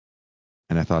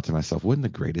I thought to myself, wouldn't the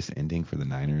greatest ending for the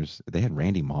Niners? They had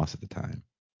Randy Moss at the time.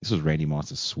 This was Randy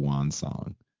Moss's swan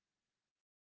song.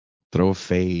 Throw a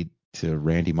fade to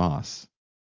Randy Moss.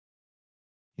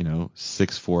 You know,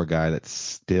 6'4" guy that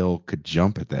still could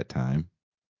jump at that time.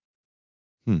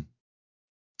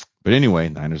 But anyway,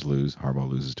 Niners lose. Harbaugh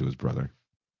loses to his brother.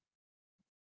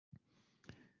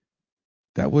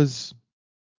 That was,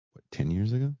 10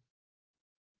 years ago?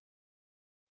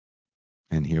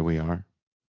 And here we are.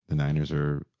 The Niners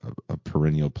are a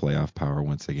perennial playoff power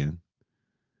once again.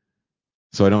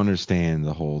 So I don't understand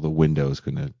the window's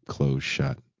going to close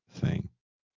shut thing.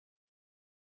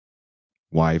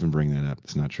 Why even bring that up?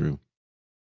 It's not true.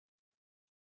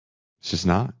 It's just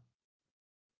not.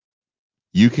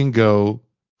 You can go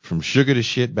from sugar to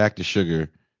shit back to sugar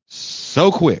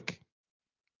so quick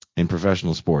in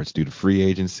professional sports due to free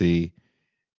agency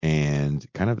and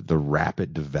kind of the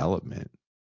rapid development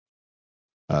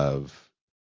of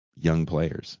young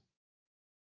players.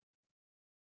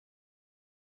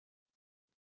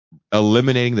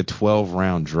 Eliminating the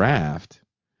 12-round draft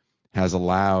has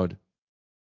allowed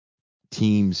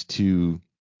teams to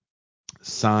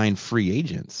sign free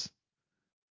agents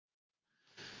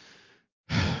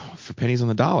for pennies on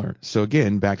the dollar. So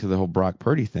again, back to the whole Brock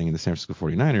Purdy thing in the San Francisco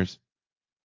 49ers,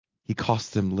 he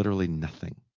cost them literally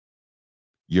nothing.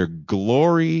 Your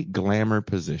glory glamour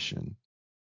position.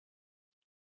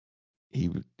 He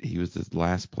was the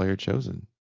last player chosen.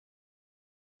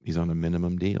 He's on a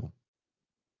minimum deal.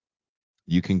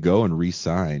 You can go and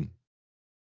re-sign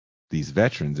these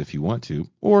veterans if you want to,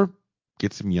 or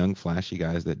get some young, flashy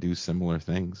guys that do similar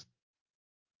things.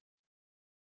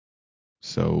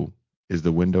 So is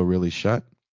the window really shut?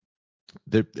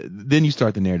 Then you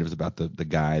start the narratives about the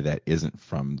guy that isn't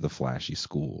from the flashy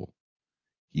school.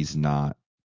 He's not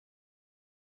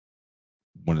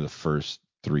one of the first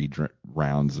three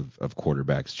rounds of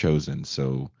quarterbacks chosen,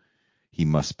 so he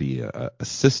must be a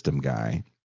system guy.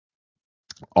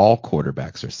 All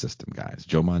quarterbacks are system guys.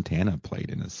 Joe Montana played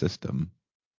in a system,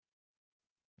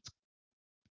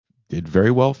 did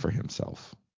very well for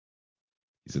himself.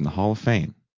 He's in the Hall of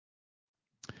Fame.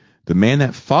 The man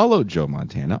that followed Joe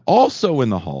Montana, also in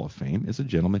the Hall of Fame, is a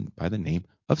gentleman by the name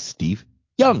of Steve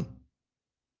Young,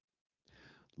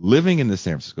 living in the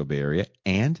San Francisco Bay Area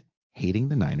and hating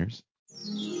the Niners.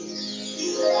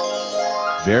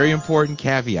 Very important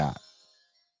caveat.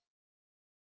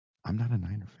 I'm not a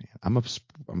Niner fan. I'm a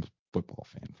football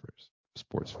fan first.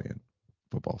 Sports fan.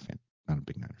 Football fan. Not a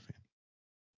big Niner fan.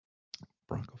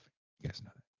 Bronco fan. You guys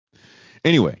know that.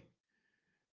 Anyway,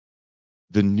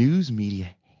 the news media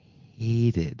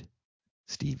hated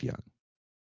Steve Young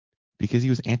because he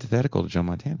was antithetical to Joe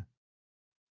Montana.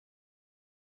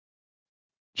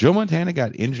 Joe Montana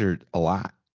got injured a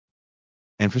lot.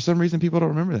 And for some reason, people don't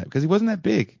remember that because he wasn't that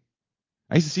big.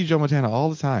 I used to see Joe Montana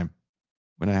all the time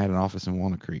when I had an office in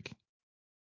Walnut Creek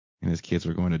and his kids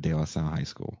were going to De La Salle High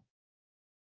School.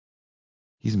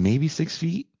 He's maybe 6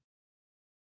 feet.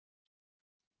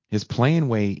 His playing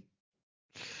weight,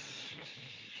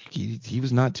 he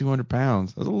was not 200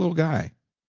 pounds. That was a little guy.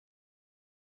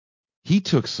 He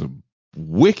took some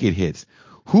wicked hits.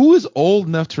 Who is old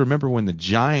enough to remember when the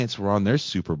Giants were on their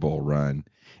Super Bowl run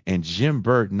and Jim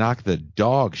Burt knocked the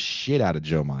dog shit out of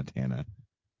Joe Montana?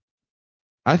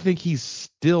 I think he's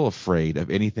still afraid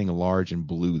of anything large and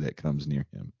blue that comes near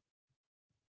him.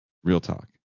 Real talk.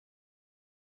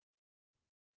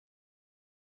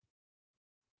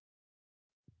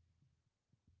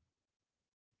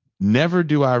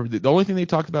 The only thing they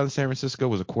talked about in San Francisco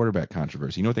was a quarterback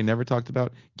controversy. You know what they never talked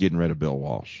about? Getting rid of Bill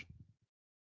Walsh.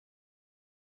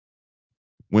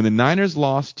 When the Niners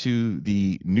lost to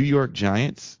the New York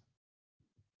Giants,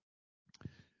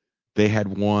 they had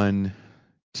won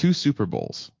 2 Super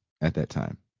Bowls at that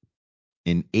time.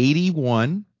 In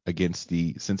 81 against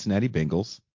the Cincinnati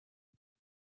Bengals,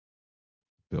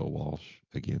 Bill Walsh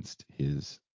against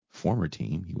his former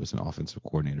team. He was an offensive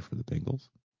coordinator for the Bengals.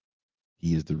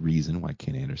 He is the reason why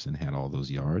Ken Anderson had all those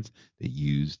yards. They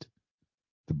used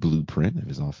the blueprint of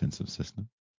his offensive system.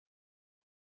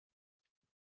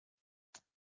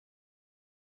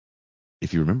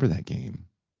 If you remember that game,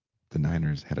 the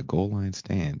Niners had a goal line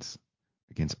stance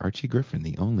against Archie Griffin,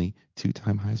 the only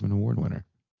 2-time Heisman Award winner.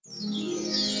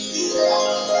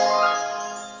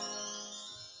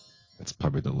 That's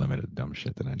probably the limit of dumb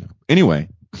shit that I know. Anyway,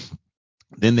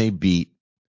 then they beat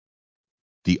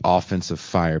the offensive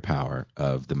firepower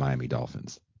of the Miami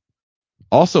Dolphins.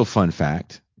 Also, fun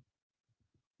fact,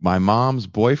 my mom's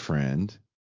boyfriend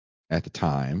at the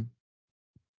time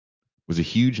was a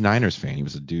huge Niners fan. He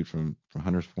was a dude from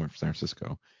Hunters Point, San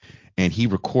Francisco, and he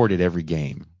recorded every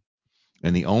game.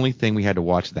 And the only thing we had to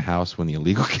watch at the house when the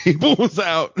illegal cable was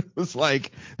out was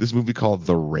like this movie called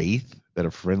The Wraith that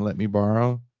a friend let me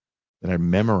borrow that I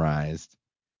memorized,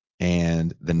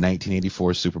 and the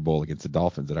 1984 Super Bowl against the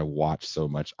Dolphins that I watched so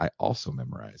much I also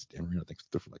memorized. Dan Marino thinks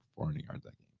threw for like 400 yards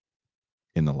that game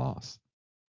in the loss.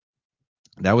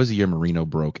 That was the year Marino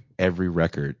broke every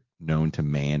record known to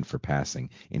man for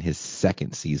passing in his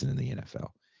second season in the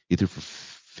NFL. He threw for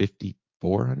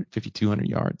 5,400, 5,200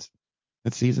 yards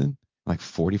that season, like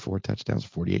 44 touchdowns,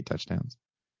 48 touchdowns.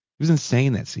 It was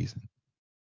insane that season.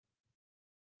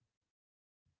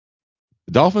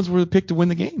 The Dolphins were the pick to win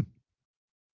the game.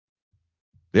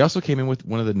 They also came in with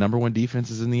one of the number one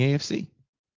defenses in the AFC.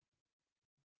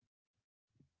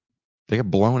 They got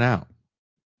blown out.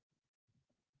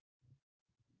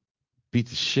 Beat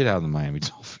the shit out of the Miami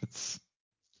Dolphins.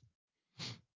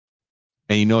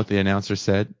 And you know what the announcer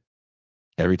said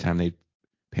every time they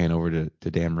pan over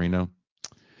to Dan Marino?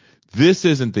 This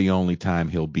isn't the only time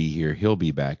he'll be here. He'll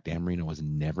be back. Dan Marino was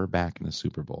never back in the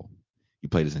Super Bowl. He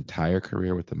played his entire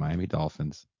career with the Miami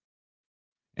Dolphins,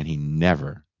 and he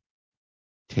never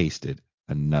tasted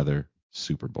another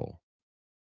Super Bowl.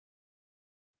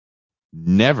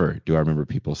 Never do I remember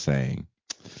people saying,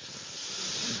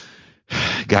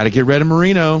 got to get rid of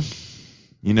Marino.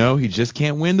 You know, he just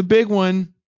can't win the big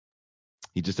one.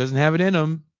 He just doesn't have it in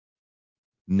him.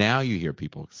 Now you hear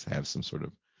people have some sort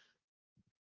of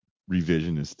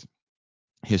revisionist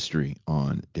history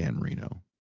on Dan Marino.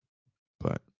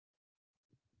 But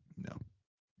no,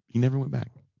 he never went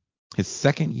back. His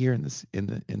second year in the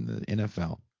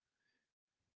NFL,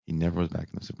 He never was back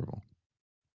in the Super Bowl.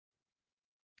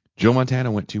 Joe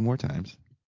Montana went 2 more times,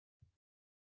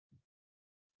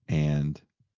 and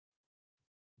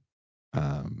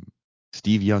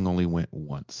Steve Young only went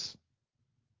once.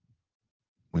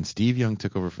 When Steve Young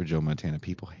took over for Joe Montana,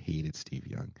 people hated Steve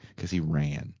Young because he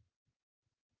ran.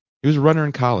 He was a runner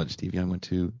in college. Steve Young went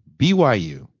to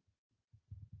BYU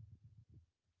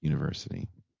University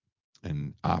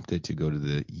and opted to go to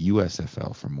the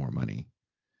USFL for more money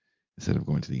instead of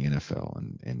going to the NFL.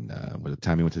 And by the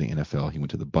time he went to the NFL, he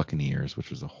went to the Buccaneers, which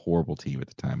was a horrible team at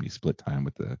the time. And he split time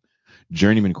with the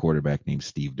journeyman quarterback named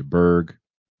Steve DeBerg.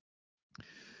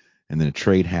 And then a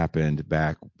trade happened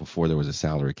back before there was a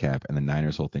salary cap, and the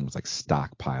Niners' whole thing was like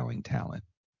stockpiling talent.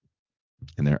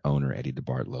 And their owner, Eddie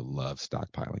DeBartolo, loved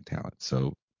stockpiling talent.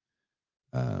 So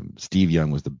Steve Young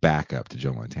was the backup to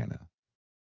Joe Montana.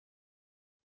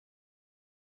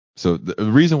 So the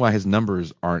reason why his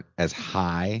numbers aren't as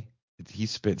high, he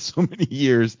spent so many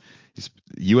years,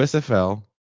 USFL,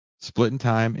 splitting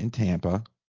time in Tampa,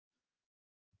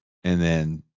 and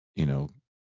then,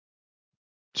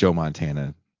 Joe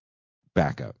Montana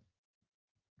backup.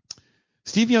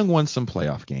 Steve Young won some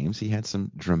playoff games. He had some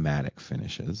dramatic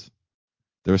finishes.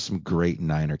 There were some great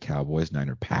Niner Cowboys,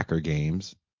 Niner Packer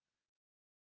games.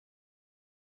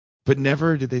 But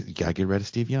never did they, you got to get rid of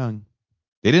Steve Young.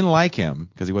 They didn't like him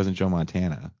because he wasn't Joe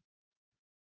Montana.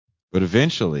 But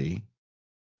eventually,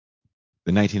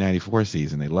 the 1994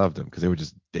 season, they loved him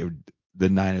because the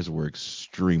Niners were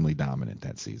extremely dominant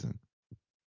that season.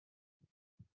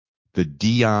 The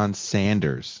Deion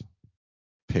Sanders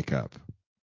pickup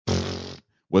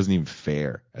wasn't even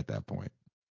fair at that point.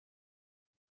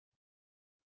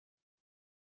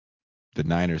 The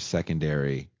Niners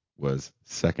secondary was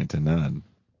second to none.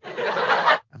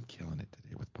 I'm killing it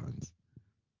today with puns.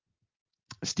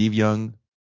 Steve Young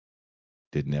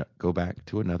did not go back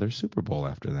to another Super Bowl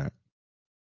after that.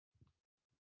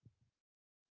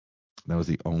 That was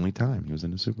the only time he was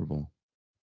in a Super Bowl.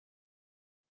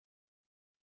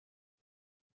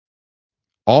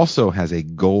 Also has a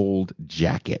gold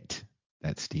jacket.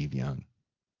 That's Steve Young.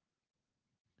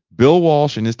 Bill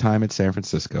Walsh in his time at San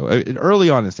Francisco, early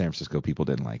on in San Francisco, people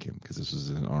didn't like him because this was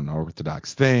an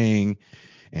unorthodox thing.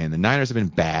 And the Niners have been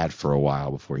bad for a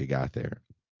while before he got there.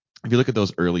 If you look at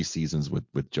those early seasons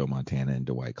with Joe Montana and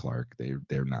Dwight Clark,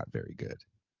 they're not very good.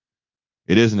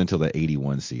 It isn't until the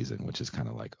 81 season, which is kind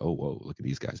of like, oh, whoa, look at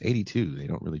these guys. 82, they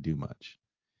don't really do much.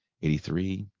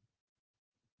 83,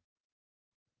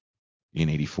 in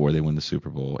 84, they win the Super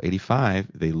Bowl. 85,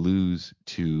 they lose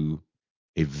to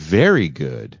a very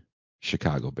good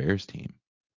Chicago Bears team.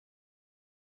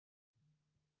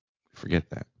 Forget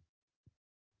that.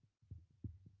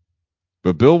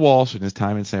 But Bill Walsh, in his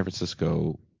time in San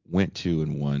Francisco, went to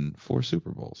and won 4 Super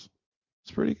Bowls.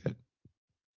 It's pretty good.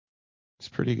 It's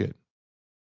pretty good.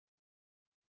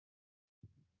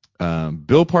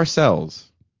 Bill Parcells,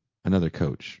 another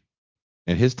coach,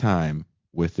 at his time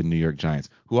with the New York Giants,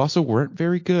 who also weren't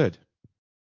very good.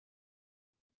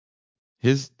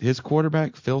 His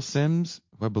quarterback, Phil Simms,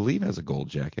 who I believe has a gold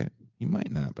jacket. He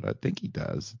might not, but I think he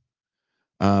does.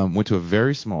 Went to a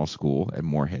very small school at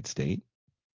Morehead State.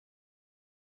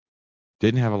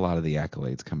 Didn't have a lot of the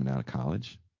accolades coming out of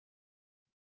college.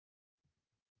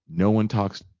 No one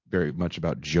talks very much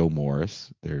about Joe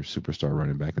Morris, their superstar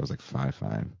running back. That was like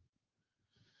 5'5".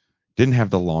 Didn't have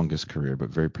the longest career, but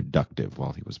very productive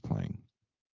while he was playing.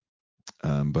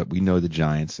 But we know the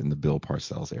Giants in the Bill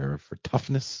Parcells era for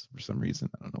toughness for some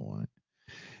reason. I don't know why.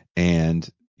 And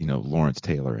Lawrence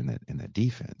Taylor in that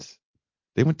defense.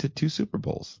 They went to 2 Super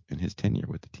Bowls in his tenure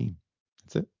with the team.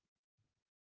 That's it.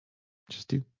 Just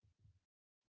 2.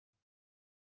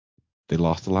 They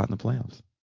lost a lot in the playoffs.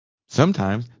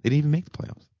 Sometimes they didn't even make the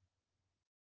playoffs.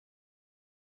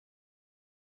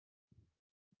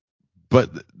 But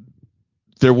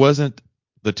there wasn't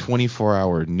the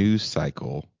 24-hour news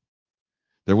cycle.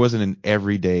 There wasn't an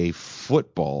everyday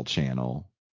football channel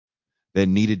that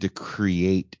needed to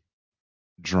create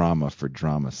drama for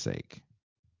drama's sake.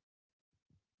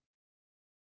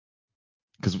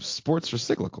 Because sports are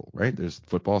cyclical, right? There's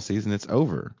football season, it's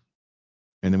over.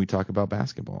 And then we talk about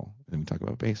basketball. And then we talk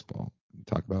about baseball. We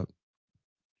talk about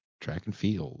track and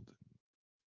field.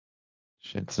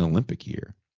 Shit, it's an Olympic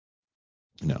year.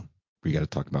 No, we got to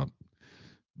talk about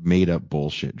made up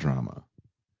bullshit drama.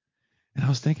 And I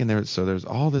was thinking there's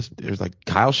all this. There's like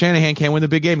Kyle Shanahan can't win the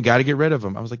big game. Got to get rid of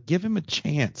him. I was like, give him a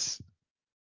chance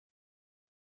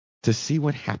to see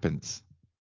what happens.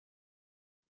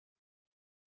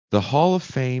 The Hall of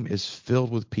Fame is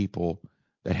filled with people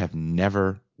that have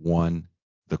never won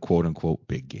the quote unquote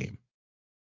big game.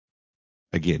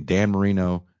 Again, Dan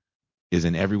Marino is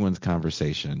in everyone's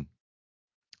conversation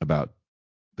about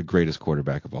the greatest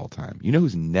quarterback of all time. You know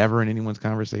who's never in anyone's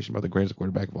conversation about the greatest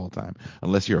quarterback of all time,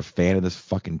 unless you're a fan of this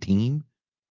fucking team?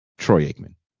 Troy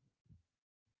Aikman.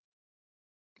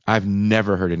 I've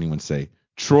never heard anyone say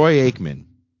Troy Aikman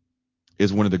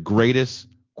is one of the greatest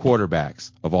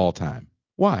quarterbacks of all time.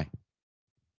 Why?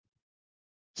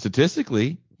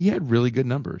 Statistically, he had really good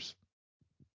numbers.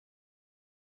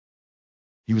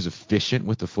 He was efficient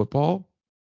with the football.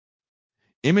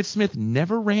 Emmitt Smith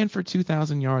never ran for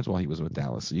 2,000 yards while he was with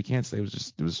Dallas, so you can't say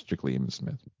it was strictly Emmitt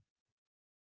Smith.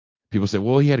 People say,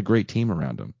 well, he had a great team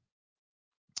around him.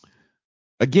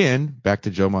 Again, back to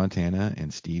Joe Montana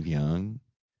and Steve Young.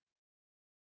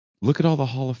 Look at all the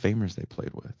Hall of Famers they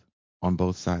played with on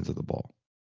both sides of the ball.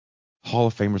 Hall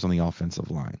of Famers on the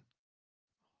offensive line.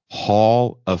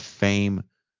 Hall of Fame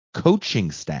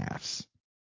coaching staffs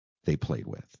they played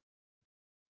with.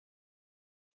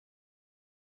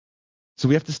 So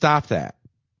we have to stop that.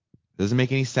 Doesn't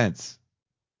make any sense.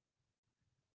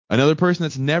 Another person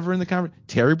that's never in the conversation,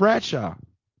 Terry Bradshaw.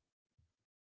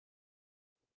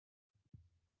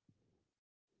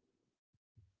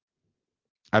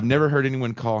 I've never heard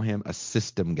anyone call him a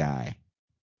system guy.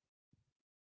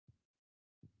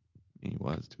 He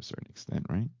was to a certain extent,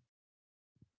 right?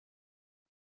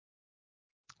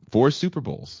 4 Super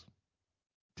Bowls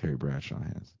Terry Bradshaw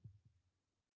has.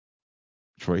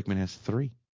 Troy Aikman has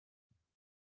 3.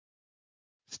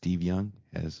 Steve Young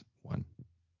has 1.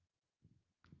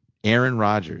 Aaron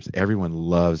Rodgers. Everyone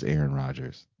loves Aaron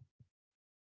Rodgers.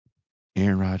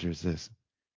 Aaron Rodgers this.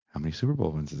 How many Super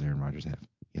Bowl wins does Aaron Rodgers have?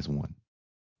 He has 1.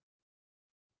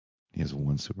 He has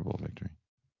 1 Super Bowl victory.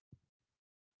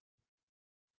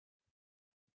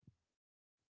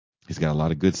 He's got a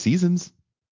lot of good seasons.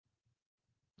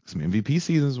 Some MVP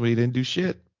seasons where he didn't do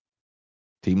shit.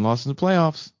 Team lost in the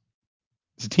playoffs.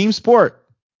 It's a team sport.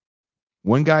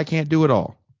 One guy can't do it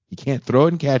all. He can't throw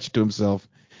it and catch it to himself,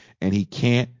 and he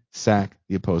can't sack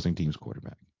the opposing team's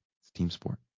quarterback. It's a team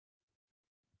sport.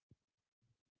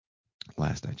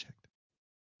 Last I checked.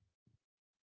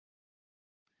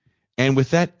 And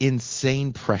with that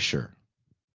insane pressure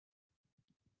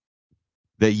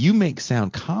that you make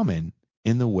sound common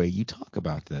in the way you talk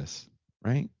about this,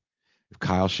 right? If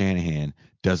Kyle Shanahan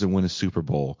doesn't win a Super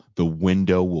Bowl, the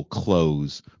window will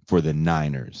close for the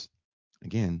Niners.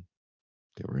 Again,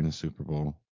 they were in a Super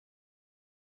Bowl.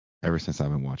 Ever since I've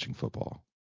been watching football,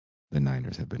 the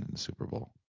Niners have been in the Super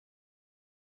Bowl.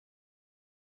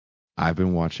 I've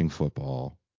been watching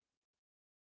football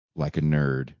like a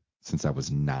nerd since I was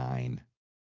 9.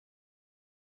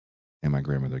 And my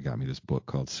grandmother got me this book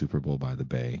called Super Bowl by the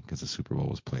Bay because the Super Bowl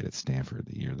was played at Stanford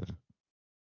the year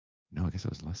no, I guess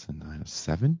it was less than 9. It was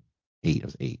 7? 8. It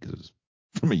was 8 because it was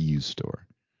from a used store.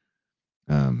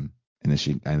 And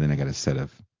then I got a set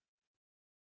of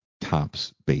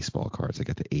Topps baseball cards. I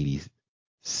got the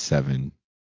 87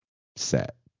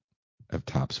 set of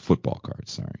Topps football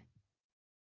cards, sorry.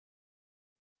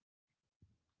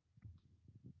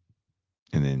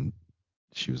 And then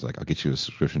she was like, I'll get you a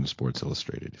subscription to Sports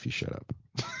Illustrated if you shut up.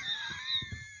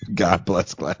 God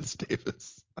bless Gladys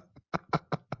Davis.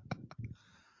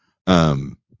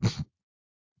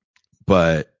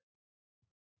 But,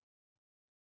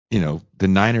 the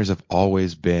Niners have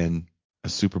always been a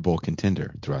Super Bowl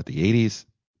contender throughout the 80s,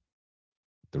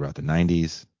 throughout the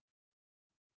 90s,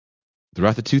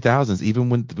 throughout the 2000s, even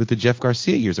with the Jeff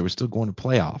Garcia years, they were still going to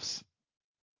playoffs.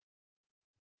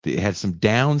 They had some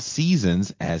down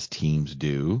seasons, as teams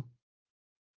do.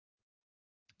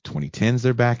 2010s,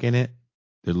 they're back in it.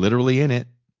 They're literally in it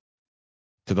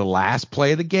to the last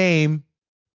play of the game.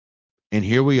 And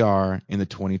here we are in the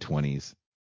 2020s,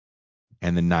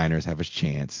 and the Niners have a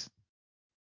chance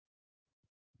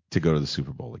to go to the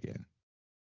Super Bowl again.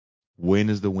 When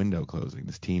is the window closing?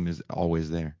 This team is always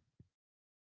there.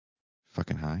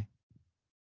 Fucking high.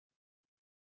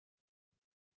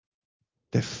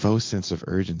 That faux sense of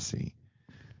urgency.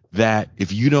 That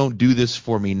if you don't do this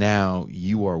for me now,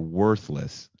 you are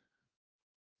worthless.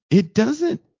 It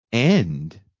doesn't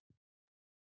end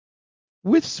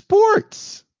with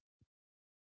sports.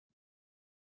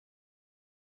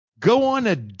 Go on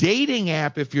a dating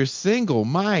app if you're single.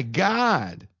 My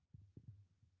God.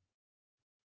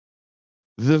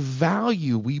 The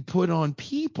value we put on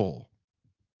people.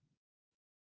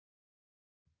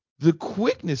 The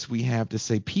quickness we have to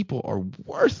say people are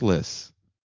worthless.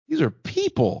 These are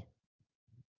people.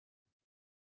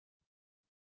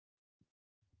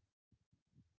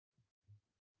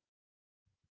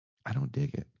 I don't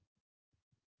dig it.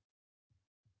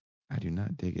 I do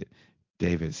not dig it.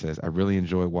 David says, I really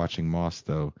enjoy watching Moss,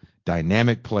 though.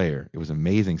 Dynamic player. It was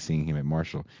amazing seeing him at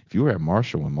Marshall. If you were at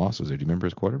Marshall when Moss was there, do you remember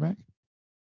his quarterback?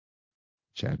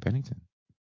 Chad Pennington.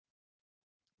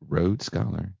 Rhodes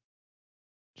Scholar.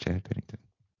 Chad Pennington.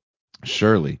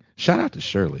 Shirley. Shout out to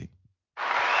Shirley.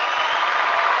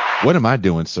 What am I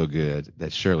doing so good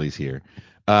that Shirley's here?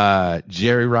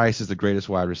 Jerry Rice is the greatest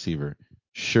wide receiver.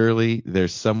 Surely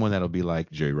there's someone that'll be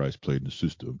like, Jerry Rice played in the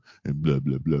system and blah,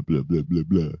 blah, blah, blah, blah, blah,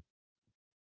 blah.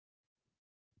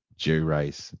 Jerry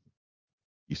Rice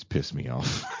used to piss me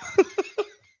off.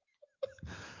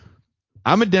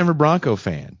 I'm a Denver Bronco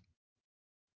fan.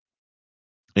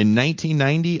 In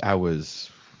 1990, I was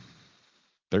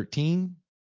 13.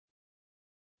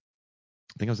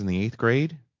 I think I was in the 8th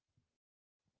grade.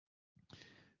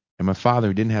 And my father,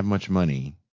 who didn't have much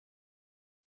money,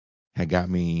 had got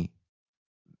me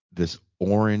this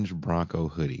orange Bronco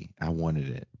hoodie. I wanted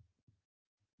it.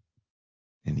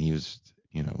 And he was,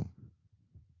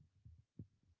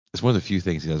 it's one of the few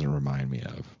things he doesn't remind me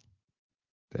of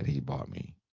that he bought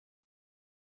me.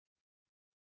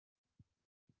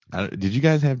 Did you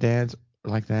guys have dads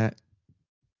like that?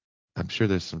 I'm sure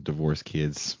there's some divorced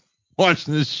kids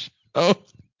watching this show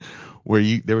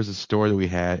where there was a store that we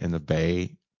had in the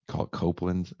Bay called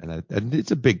Copeland's, and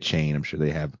it's a big chain. I'm sure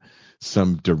they have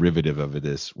some derivative of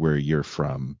this where you're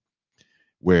from,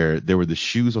 where there were the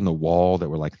shoes on the wall that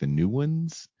were like the new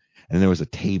ones, and there was a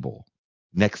table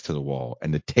next to the wall,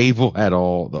 and the table had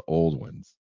all the old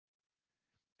ones.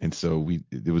 And so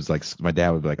it was like my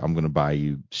dad would be like, I'm going to buy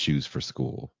you shoes for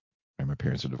school. And my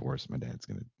parents are divorced. My dad's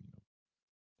going to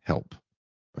help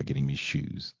by getting me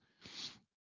shoes.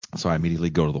 So I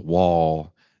immediately go to the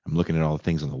wall. I'm looking at all the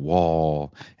things on the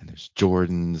wall, and there's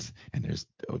Jordans, and there's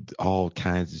all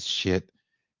kinds of shit.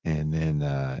 And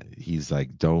then he's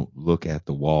like, don't look at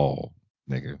the wall,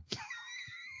 nigga.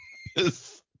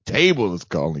 This table is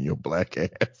calling your black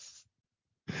ass.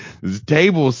 This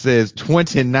table says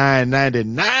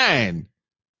 $29.99.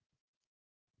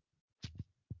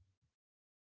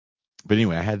 But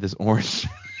anyway, I had this orange,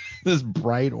 this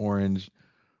bright orange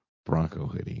Bronco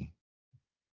hoodie.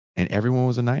 And everyone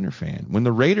was a Niner fan. When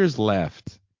the Raiders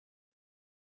left,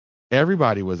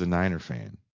 everybody was a Niner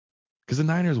fan because the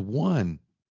Niners won.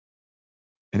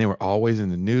 And they were always in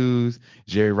the news.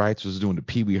 Jerry Rice was doing the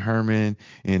Pee Wee Herman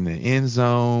in the end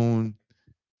zone.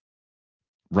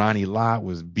 Ronnie Lott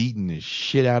was beating the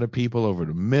shit out of people over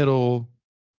the middle.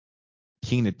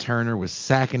 Keena Turner was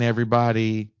sacking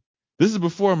everybody. This is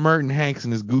before Merton Hanks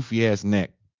and his goofy ass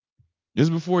neck. This is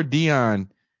before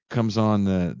Dion comes on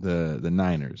the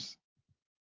Niners.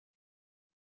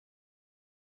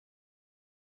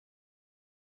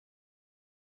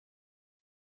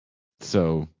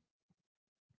 So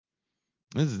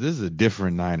this is a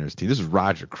different Niners team. This is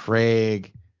Roger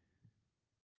Craig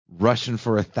rushing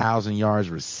for 1,000 yards,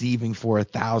 receiving for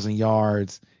 1,000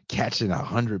 yards, catching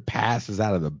 100 passes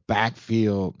out of the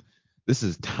backfield. This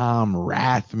is Tom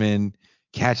Rathman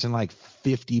catching like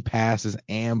 50 passes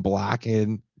and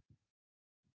blocking.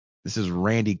 This is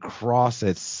Randy Cross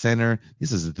at center.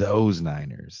 This is those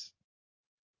Niners.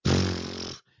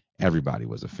 Everybody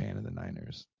was a fan of the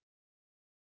Niners.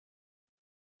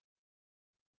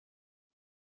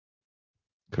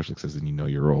 Kushlik says, and you know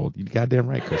you're old. You goddamn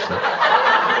right,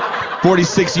 Kushlik.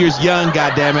 46 years young,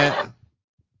 goddammit.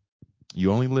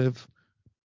 You only live,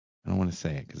 I don't want to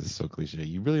say it because it's so cliche.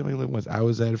 You really only live once. I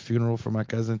was at a funeral for my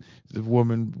cousin. The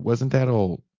woman wasn't that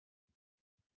old.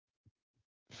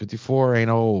 54 ain't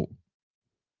old.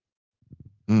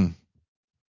 A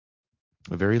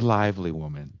very lively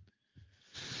woman.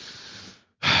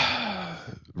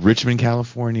 Richmond,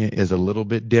 California is a little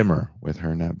bit dimmer with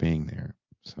her not being there.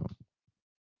 So,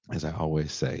 as I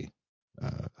always say,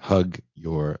 hug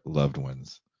your loved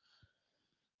ones.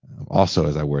 Also,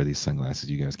 as I wear these sunglasses,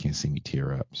 you guys can't see me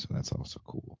tear up, so that's also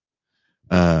cool.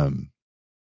 I'm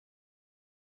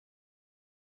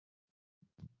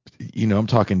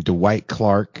talking Dwight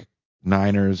Clark,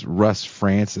 Niners, Russ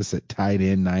Francis at tight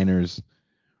end, Niners,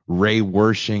 Ray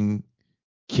Wershing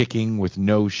kicking with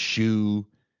no shoe,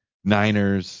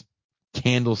 Niners,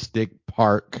 Candlestick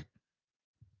Park.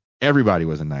 Everybody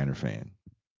was a Niner fan.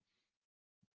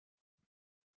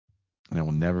 And I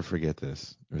will never forget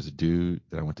this. There was a dude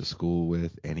that I went to school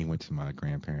with, and he went to my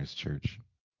grandparents' church.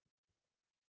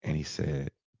 And he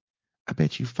said, I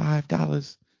bet you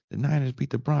 $5 the Niners beat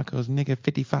the Broncos, nigga,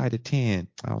 55-10.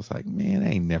 I was like, man,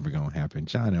 that ain't never going to happen.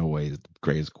 John Elway is the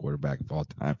greatest quarterback of all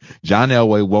time. John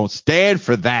Elway won't stand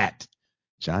for that.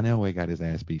 John Elway got his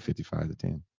ass beat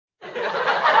 55-10.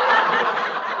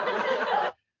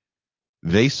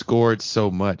 They scored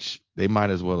so much, they might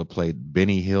as well have played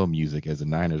Benny Hill music as the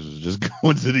Niners was just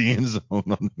going to the end zone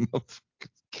on the motherfuckers.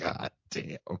 God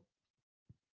damn.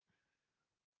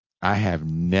 I have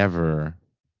never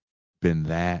been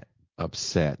that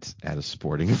upset at a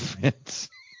sporting event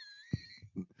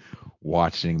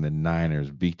watching the Niners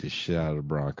beat the shit out of the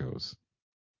Broncos.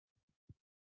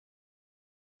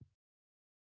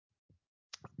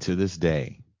 To this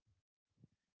day,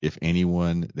 if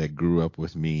anyone that grew up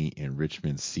with me in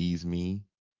Richmond sees me,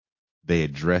 they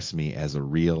address me as a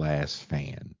real ass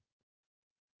fan.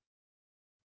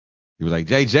 He was like,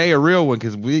 JJ, a real one,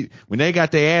 because when they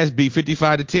got their ass beat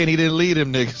 55-10, he didn't lead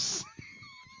them niggas.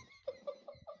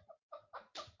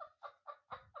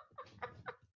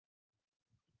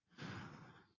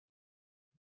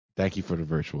 Thank you for the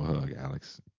virtual hug,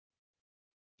 Alex.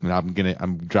 And I'm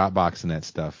Dropboxing that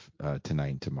stuff tonight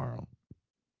and tomorrow.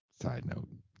 Side note,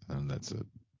 that's a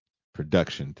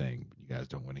production thing you guys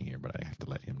don't want to hear, but I have to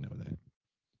let him know that.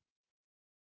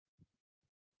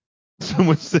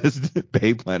 Someone says,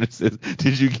 Bay Planner says,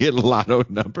 did you get lotto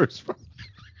numbers from?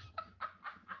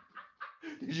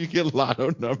 Did you get lotto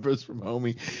numbers from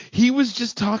homie? He was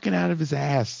just talking out of his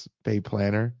ass, Bay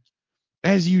Planner,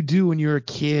 as you do when you're a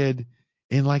kid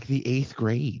in like the 8th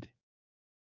grade,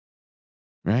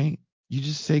 right? You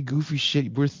just say goofy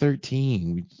shit. We're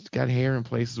 13. We just got hair in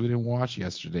places we didn't wash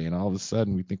yesterday, and all of a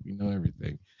sudden we think we know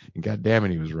everything. And God damn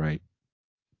it, he was right.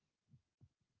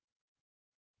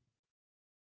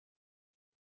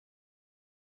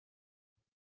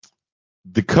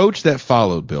 The coach that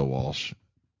followed Bill Walsh,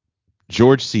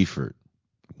 George Seifert,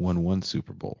 won 1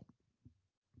 Super Bowl.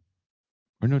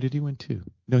 Or no, did he win 2?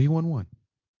 No, he won 1.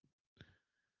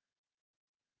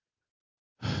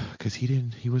 Because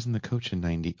he wasn't the coach in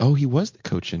 90. Oh, he was the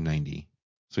coach in 90.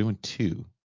 So he won 2.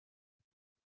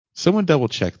 Someone double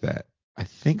check that. I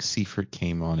think Seifert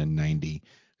came on in 90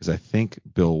 because I think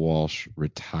Bill Walsh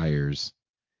retires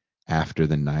after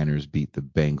the Niners beat the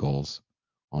Bengals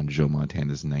on Joe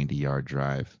Montana's 90-yard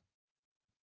drive,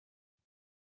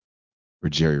 where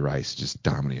Jerry Rice just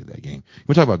dominated that game.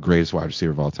 We're talking about greatest wide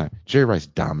receiver of all time. Jerry Rice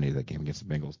dominated that game against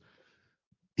the Bengals.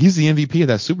 He's the MVP of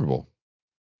that Super Bowl.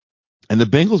 And the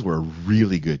Bengals were a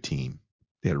really good team.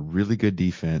 They had a really good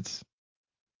defense.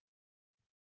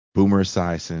 Boomer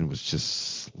Esiason was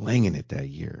just slinging it that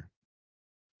year.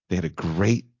 They had a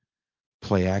great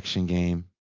play action game.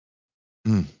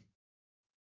 Mm,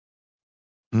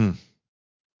 mm.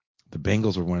 The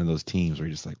Bengals were one of those teams where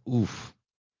you're just like, oof.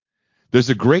 There's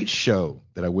a great show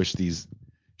that I wish these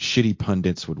shitty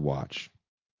pundits would watch.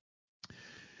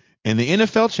 And the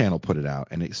NFL channel put it out,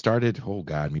 and it started, oh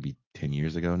God, maybe 10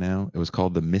 years ago now. It was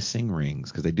called The Missing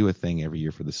Rings, because they do a thing every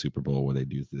year for the Super Bowl where they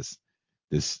do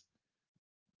this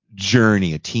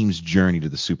journey, a team's journey to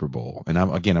the Super Bowl. And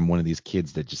I'm one of these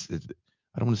kids that just, I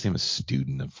don't want to say I'm a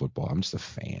student of football. I'm just a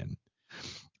fan.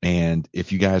 And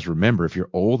if you guys remember, if you're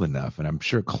old enough, and I'm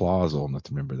sure Claw's old enough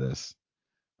to remember this,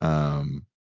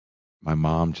 my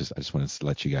mom I just want to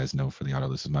let you guys know for the auto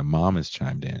listeners, my mom has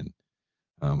chimed in,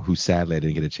 who sadly I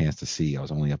didn't get a chance to see. I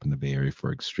was only up in the Bay Area for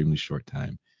an extremely short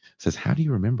time. Says, how do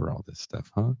you remember all this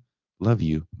stuff, huh? Love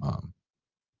you, Mom.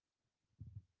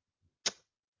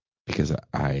 Because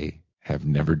I have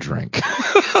never drank.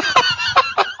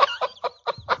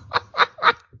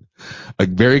 A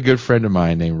very good friend of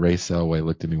mine named Ray Selway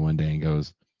looked at me one day and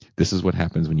goes, this is what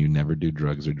happens when you never do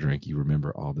drugs or drink. You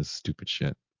remember all this stupid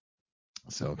shit.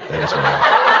 So that is why.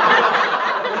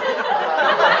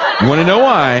 You want to know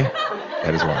why?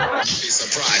 That is why.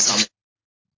 Surprise.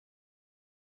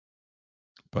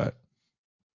 But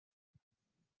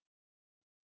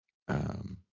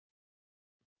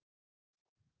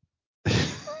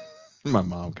my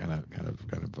mom kind of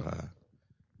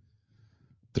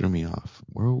threw me off.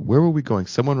 Where were we going?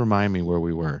 Someone remind me where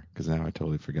we were, because now I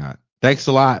totally forgot. Thanks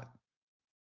a lot,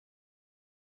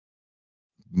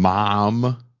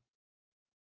 Mom.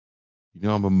 You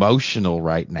know I'm emotional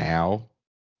right now.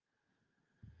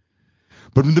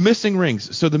 But the missing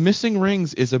rings. So the missing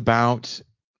rings is about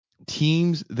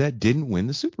teams that didn't win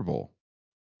the Super Bowl.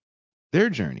 Their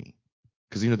journey.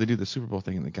 Because they do the Super Bowl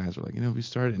thing, and the guys were like, we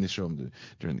started, and they show them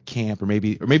during the camp, or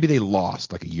maybe they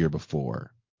lost like a year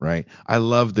before, right? I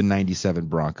love the '97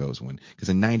 Broncos win, because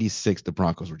in '96 the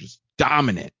Broncos were just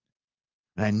dominant,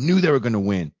 and I knew they were going to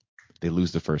win. They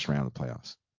lose the first round of the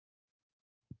playoffs.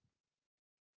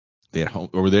 They had home,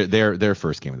 or their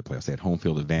first game of the playoffs. They had home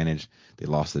field advantage. They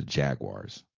lost to the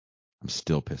Jaguars. I'm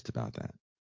still pissed about that.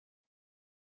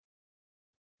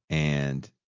 And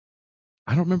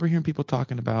I don't remember hearing people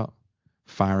talking about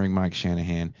firing Mike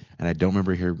Shanahan, and I don't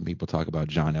remember hearing people talk about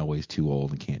John Elway's too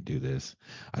old and can't do this.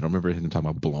 I don't remember him talking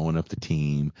about blowing up the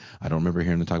team. I don't remember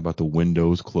hearing them talk about the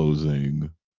windows closing.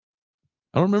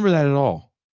 I don't remember that at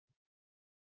all.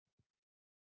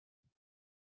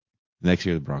 Next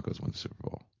year, the Broncos win the Super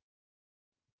Bowl.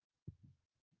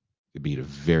 They beat a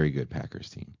very good Packers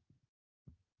team,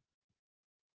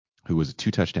 who was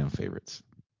 2 touchdown favorites.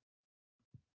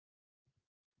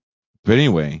 But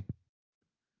anyway,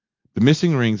 the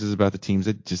missing rings is about the teams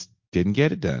that just didn't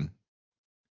get it done.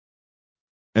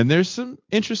 And there's some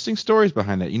interesting stories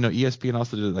behind that. ESPN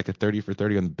also did like a 30 for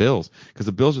 30 on the Bills, because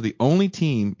the Bills are the only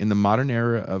team in the modern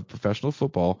era of professional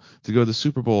football to go to the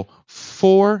Super Bowl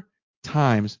 4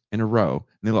 times in a row,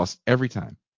 and they lost every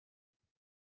time.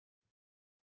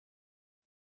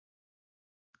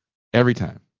 Every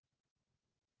time.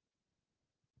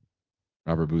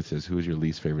 Robert Booth says, "Who is your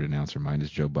least favorite announcer?" Mine is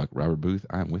Joe Buck. Robert Booth,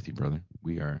 I'm with you, brother.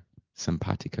 We are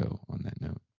simpatico on that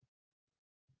note.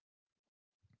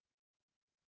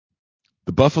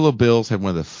 The Buffalo Bills had one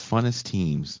of the funnest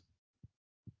teams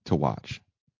to watch.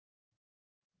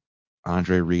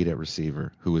 Andre Reed at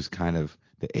receiver, who was kind of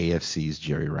the AFC's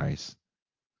Jerry Rice.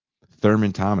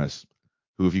 Thurman Thomas,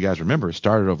 who, if you guys remember,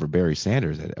 started over Barry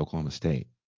Sanders at Oklahoma State.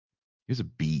 He was a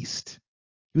beast.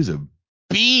 He was a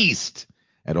beast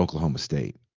at Oklahoma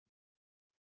State.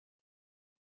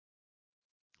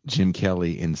 Jim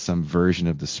Kelly in some version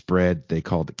of the spread they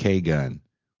called the K gun.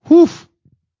 Whew.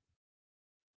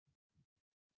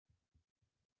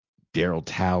 Daryl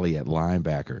Talley at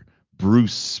linebacker.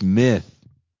 Bruce Smith,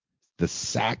 the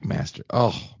sack master.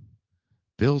 Oh,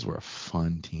 Bills were a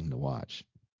fun team to watch.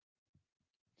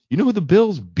 You know who the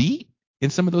Bills beat in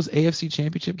some of those AFC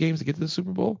championship games to get to the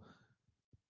Super Bowl?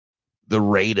 The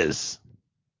Raiders.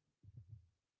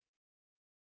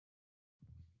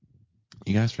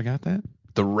 You guys forgot that?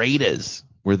 The Raiders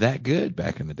were that good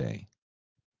back in the day.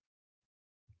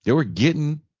 They were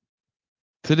getting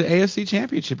to the AFC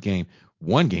championship game.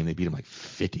 One game they beat them like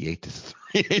 58-3.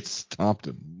 They stomped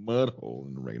a mud hole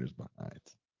in the Raiders'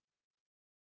 behinds.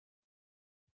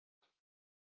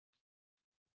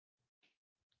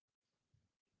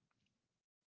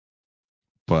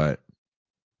 But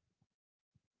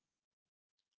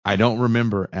I don't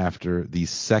remember after the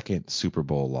second Super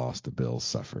Bowl loss the Bills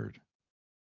suffered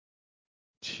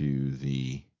to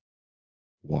the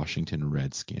Washington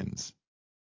Redskins,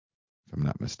 if I'm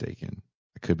not mistaken.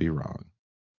 I could be wrong.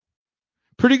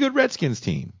 Pretty good Redskins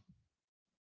team.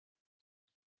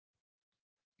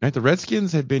 Right? The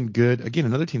Redskins had been good. Again,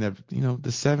 another team that, the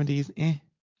 70s,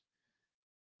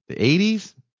 The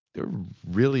 80s, they were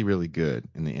really, really good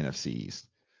in the NFC East.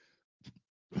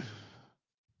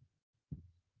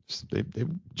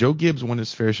 Joe Gibbs won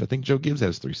his fair share. I think Joe Gibbs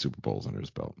has 3 Super Bowls under his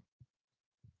belt.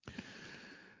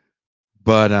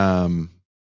 But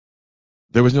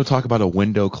there was no talk about a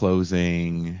window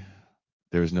closing.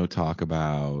 There was no talk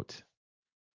about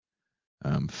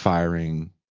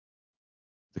firing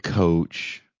the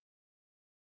coach,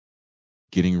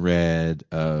 getting rid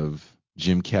of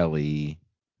Jim Kelly.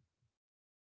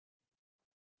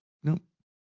 Nope.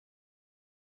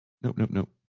 Nope, nope, nope.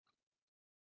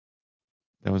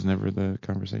 That was never the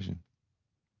conversation.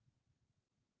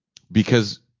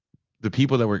 Because the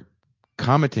people that were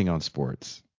commenting on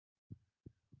sports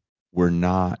were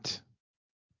not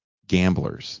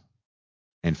gamblers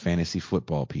and fantasy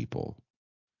football people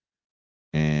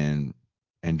and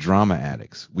drama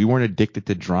addicts. We weren't addicted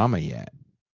to drama yet.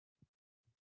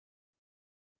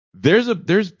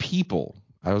 There's people,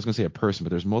 I was going to say a person,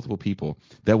 but there's multiple people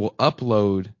that will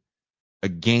upload a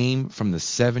game from the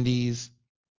 70s,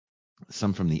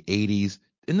 some from the 80s,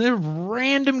 and they're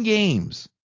random games.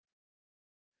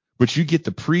 But you get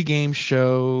the pregame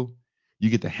show, you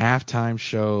get the halftime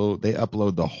show. They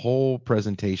upload the whole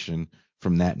presentation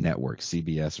from that network,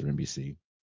 CBS or NBC.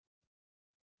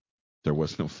 There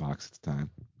was no Fox at the time.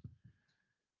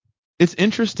 It's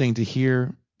interesting to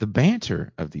hear the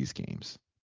banter of these games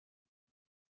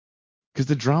because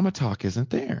the drama talk isn't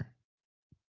there.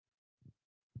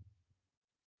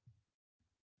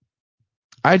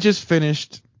 I just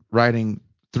finished writing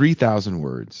 3,000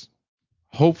 words.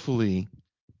 Hopefully,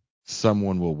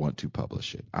 someone will want to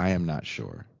publish it. I am not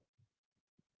sure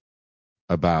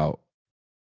about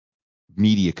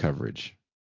media coverage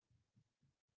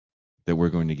that we're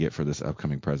going to get for this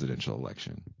upcoming presidential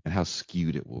election and how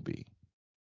skewed it will be.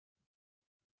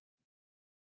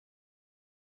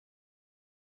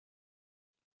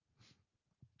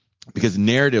 Because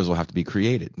narratives will have to be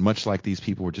created, much like these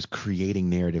people were just creating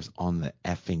narratives on the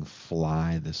effing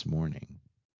fly this morning.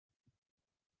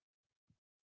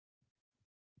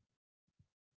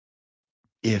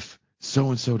 If so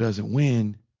and so doesn't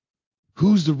win,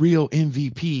 who's the real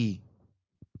MVP?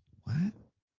 What?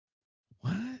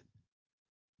 What?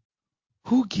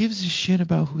 Who gives a shit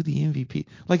about who the MVP?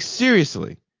 Like,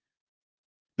 seriously.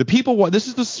 The people, this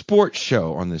is the sports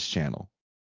show on this channel.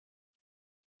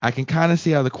 I can kind of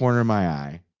see out of the corner of my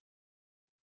eye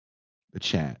the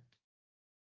chat.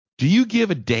 Do you give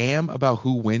a damn about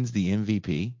who wins the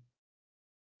MVP?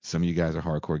 Some of you guys are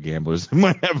hardcore gamblers.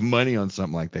 Might have money on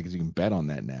something like that because you can bet on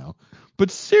that now. But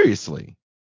seriously,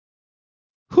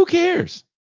 who cares?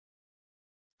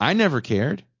 I never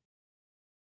cared.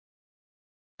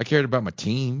 I cared about my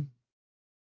team.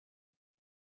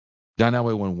 Don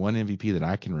Elway won one MVP that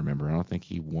I can remember. I don't think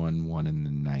he won one in the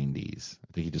 90s.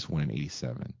 I think he just won in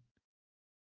 87.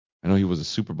 I know he was a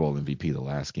Super Bowl MVP the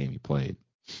last game he played.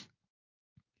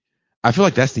 I feel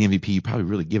like that's the MVP you probably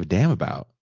really give a damn about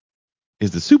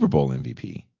is the Super Bowl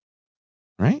MVP,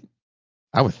 right?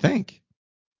 I would think.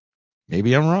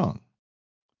 Maybe I'm wrong.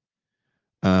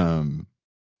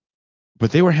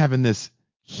 But they were having this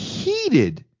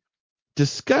heated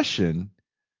discussion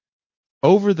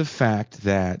over the fact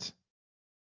that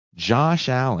Josh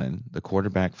Allen, the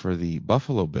quarterback for the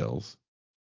Buffalo Bills,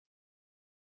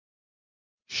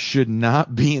 should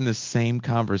not be in the same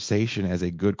conversation as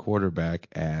a good quarterback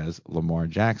as Lamar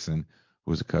Jackson,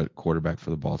 who was a quarterback for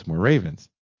the Baltimore Ravens.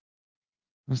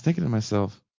 I was thinking to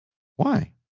myself,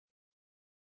 why?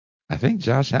 I think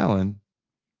Josh Allen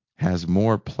has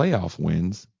more playoff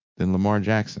wins than Lamar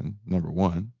Jackson, number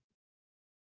one.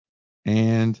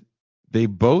 And they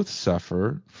both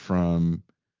suffer from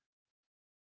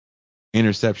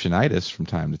interceptionitis from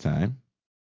time to time.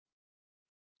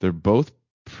 They're both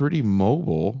pretty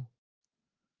mobile,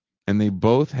 and they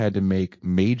both had to make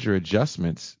major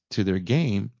adjustments to their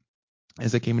game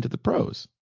as they came into the pros.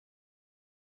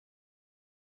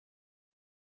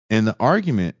 And the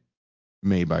argument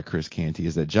made by Chris Canty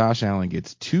is that Josh Allen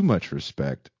gets too much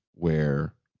respect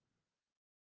where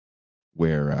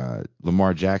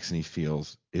Lamar Jackson, he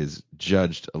feels, is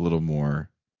judged a little more.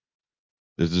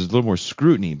 There's a little more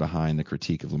scrutiny behind the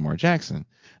critique of Lamar Jackson.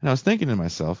 And I was thinking to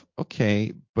myself,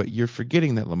 okay, but you're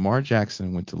forgetting that Lamar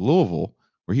Jackson went to Louisville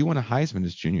where he won a Heisman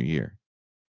his junior year.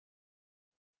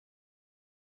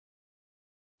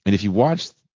 And if you watch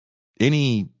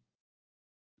any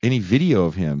video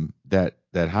of him that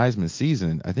Heisman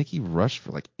season, I think he rushed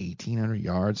for like 1,800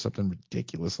 yards, something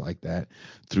ridiculous like that,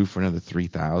 threw for another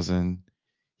 3,000.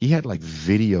 He had like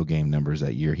video game numbers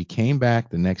that year. He came back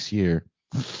the next year.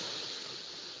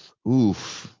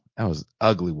 Oof, that was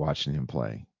ugly watching him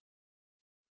play.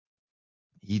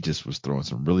 He just was throwing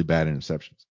some really bad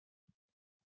interceptions.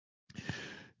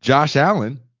 Josh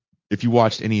Allen, if you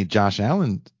watched any Josh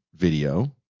Allen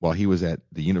video while he was at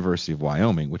the University of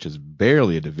Wyoming, which is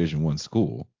barely a Division I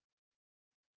school,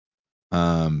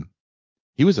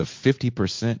 he was a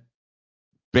 50%,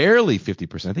 barely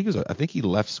 50%. I think he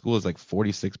left school as like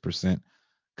 46%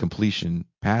 completion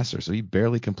passer, so he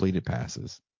barely completed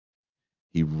passes.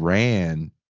 He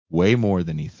ran way more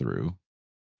than he threw,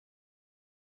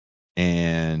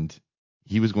 and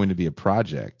he was going to be a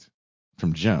project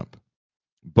from jump.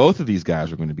 Both of these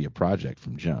guys were going to be a project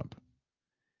from jump.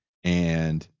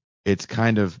 And it's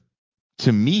kind of,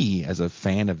 to me, as a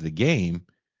fan of the game,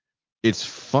 it's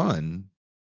fun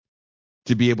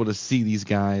to be able to see these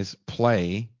guys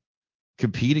play,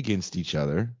 compete against each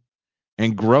other,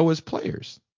 and grow as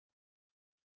players.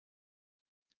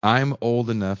 I'm old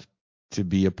enough to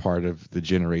be a part of the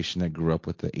generation that grew up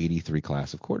with the 83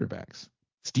 class of quarterbacks.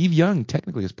 Steve Young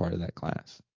technically is part of that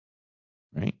class,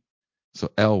 right? So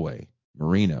Elway,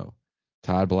 Marino,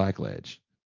 Todd Blackledge.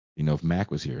 You know, if Mac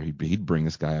was here, he'd bring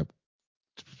this guy up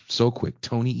so quick.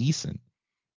 Tony Eason,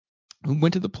 who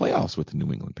went to the playoffs with the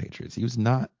New England Patriots. He was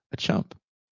not a chump.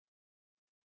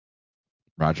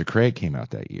 Roger Craig came out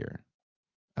that year.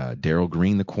 Darrell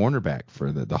Green, the cornerback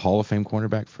for the Hall of Fame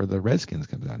cornerback for the Redskins,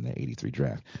 comes out in that 83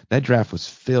 draft. That draft was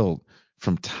filled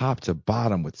from top to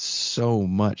bottom with so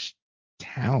much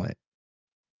talent.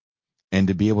 And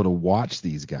to be able to watch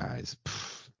these guys,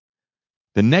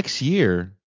 the next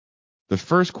year, the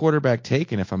first quarterback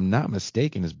taken, if I'm not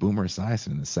mistaken, is Boomer Esiason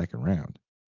in the second round.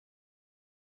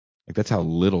 Like, that's how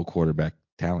little quarterback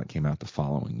talent came out the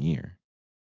following year.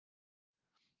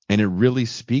 And it really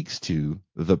speaks to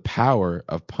the power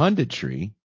of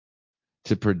punditry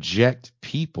to project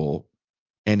people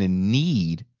and a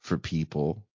need for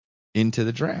people into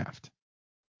the draft.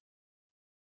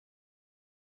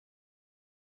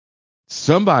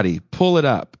 Somebody pull it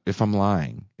up if I'm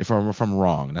lying, if I'm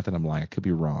wrong. Not that I'm lying. I could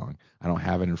be wrong. I don't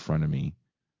have it in front of me.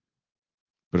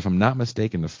 But if I'm not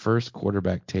mistaken, the first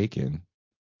quarterback taken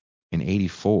in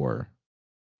 84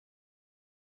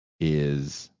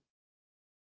 is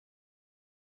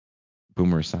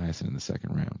Boomer Esiason in the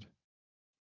second round.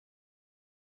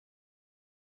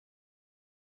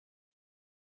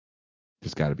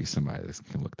 There's got to be somebody that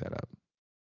can look that up.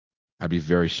 I'd be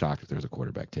very shocked if there was a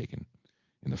quarterback taken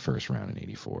in the first round in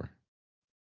 '84.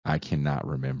 I cannot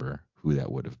remember who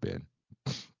that would have been.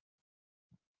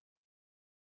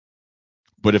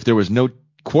 But if there was no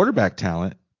quarterback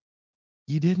talent,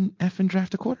 you didn't effing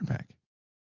draft a quarterback.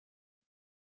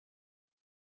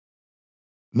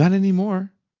 Not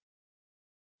anymore.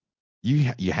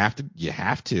 You have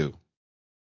to.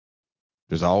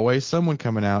 There's always someone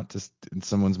coming out in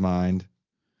someone's mind.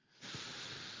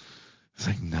 It's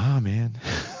like, nah, man.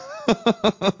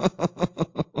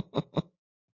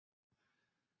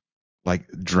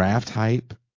 Like draft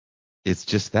hype, it's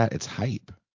just that. It's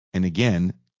hype. And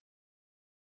again,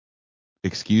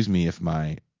 excuse me if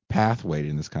my pathway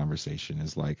in this conversation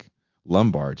is like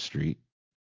Lombard Street.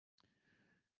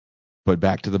 But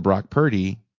back to the Brock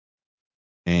Purdy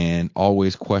and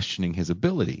always questioning his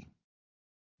ability.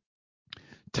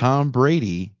 Tom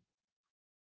Brady,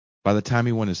 by the time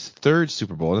he won his third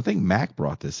Super Bowl, and I think Mac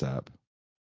brought this up.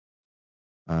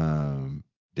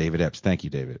 David Epps, thank you,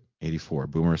 David. 84.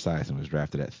 Boomer Esiason was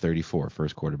drafted at 34,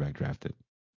 first quarterback drafted.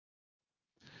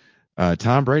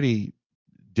 Tom Brady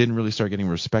didn't really start getting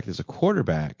respect as a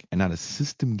quarterback and not a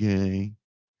system guy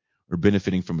or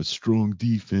benefiting from a strong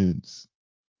defense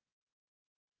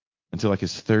until like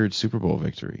his third Super Bowl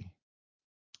victory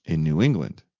in New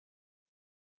England.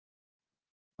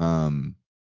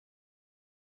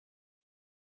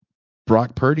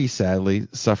 Brock Purdy sadly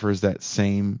suffers that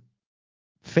same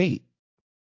fate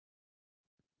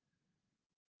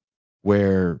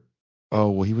where, oh,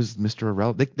 well, he was Mr.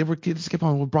 Irrelevant. They just kept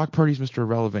on, well, Brock Purdy's Mr.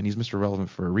 Irrelevant. He's Mr. Irrelevant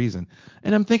for a reason.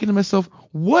 And I'm thinking to myself,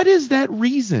 what is that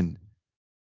reason?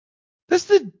 That's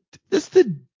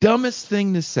the dumbest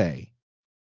thing to say.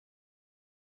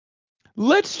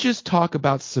 Let's just talk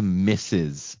about some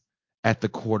misses at the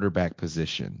quarterback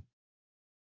position.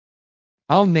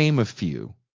 I'll name a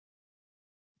few.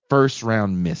 First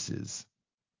round misses.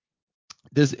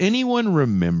 Does anyone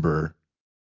remember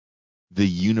the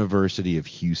University of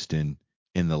Houston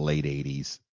in the late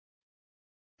 80s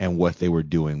and what they were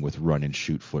doing with run and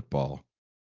shoot football?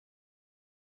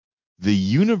 The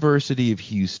University of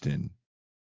Houston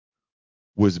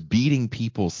was beating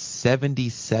people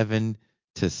 77-6,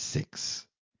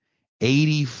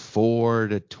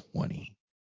 84-20.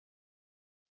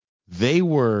 They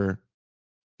were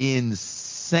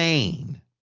insane.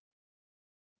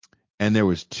 And there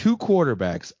was two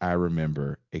quarterbacks I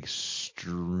remember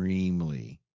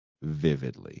extremely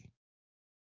vividly.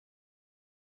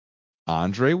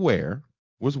 Andre Ware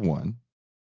was one,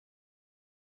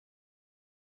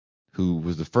 who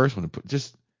was the first one to put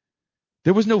just –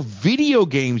 there was no video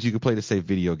games you could play to save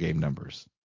video game numbers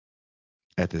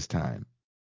at this time.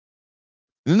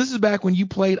 And this is back when you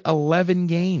played 11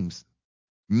 games,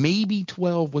 maybe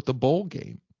 12 with the bowl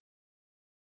game.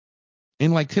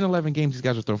 In like 10, 11 games, these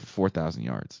guys were throwing for 4,000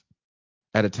 yards.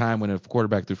 At a time when a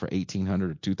quarterback threw for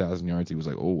 1,800 or 2,000 yards, he was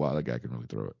like, oh, wow, that guy can really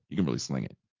throw it. He can really sling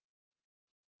it.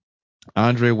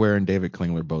 Andre Ware and David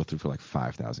Klingler both threw for like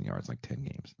 5,000 yards, like 10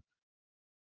 games.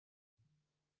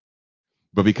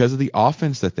 But because of the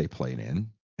offense that they played in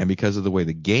and because of the way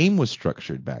the game was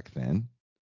structured back then,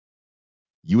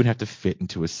 you would have to fit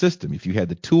into a system. If you had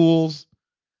the tools,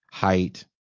 height,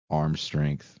 arm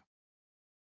strength,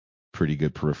 pretty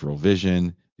good peripheral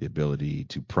vision, the ability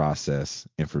to process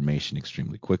information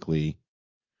extremely quickly,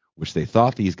 which they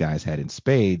thought these guys had in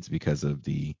spades because of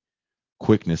the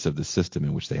quickness of the system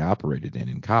in which they operated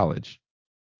in college,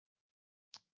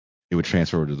 it would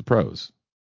transfer over to the pros.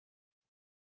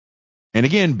 And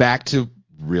again, back to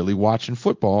really watching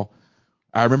football,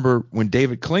 I remember when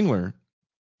David Klingler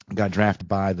got drafted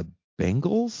by the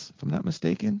Bengals, if I'm not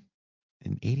mistaken,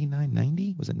 in 89,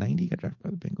 90. Was it 90 he got drafted by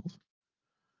the Bengals?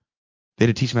 They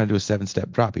had to teach him how to do a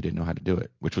 7-step drop. He didn't know how to do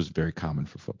it, which was very common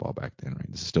for football back then, right?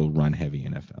 This is still run-heavy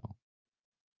NFL.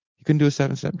 He couldn't do a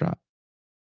 7-step drop.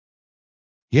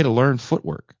 He had to learn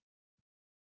footwork.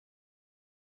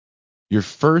 Your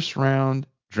first-round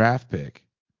draft pick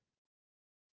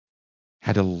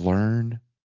had to learn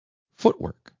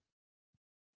footwork.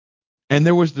 And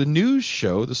there was the news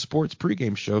show, the sports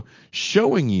pregame show,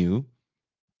 showing you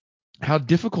how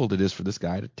difficult it is for this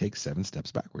guy to take 7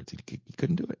 steps backwards. He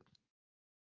couldn't do it.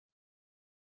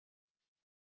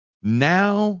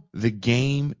 Now the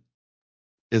game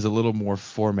is a little more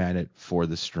formatted for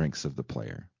the strengths of the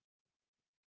player.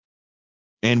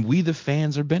 And we, the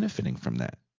fans, are benefiting from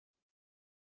that.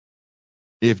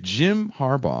 If Jim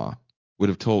Harbaugh would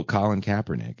have told Colin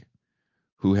Kaepernick,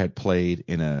 who had played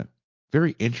in a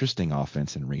very interesting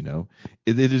offense in Reno.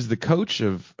 It is the coach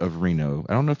of Reno.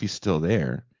 I don't know if he's still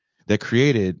there, that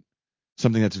created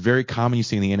something that's very common you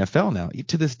see in the NFL now.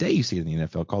 To this day, you see it in the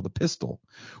NFL called the pistol,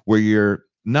 where you're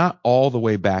not all the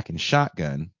way back in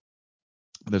shotgun.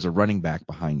 There's a running back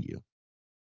behind you.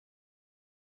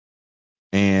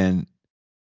 And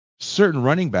certain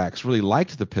running backs really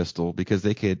liked the pistol because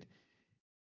they could,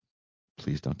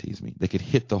 please don't tease me, they could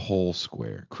hit the whole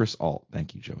square. Chris Alt,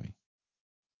 thank you, Joey.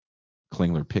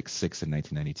 Klingler picked 6 in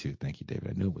 1992. Thank you,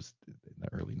 David. I knew it was in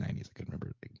the early 90s. I couldn't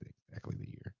remember exactly the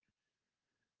year.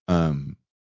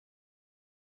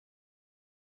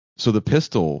 So the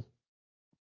pistol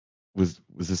was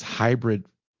this hybrid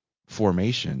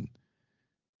formation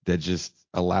that just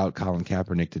allowed Colin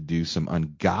Kaepernick to do some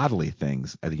ungodly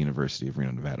things at the University of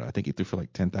Reno, Nevada. I think he threw for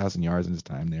like 10,000 yards in his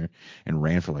time there and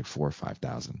ran for like 4,000 or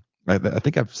 5,000. I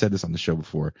think I've said this on the show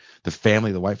before.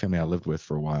 The white family I lived with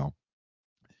for a while,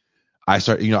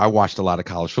 I watched a lot of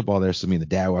college football there. So me and the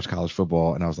dad watched college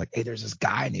football, and I was like, hey, there's this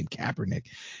guy named Kaepernick.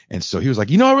 And so he was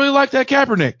like, I really like that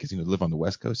Kaepernick. Because, live on the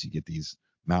West Coast, you get these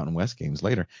Mountain West games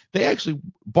later. They actually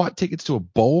bought tickets to a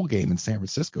bowl game in San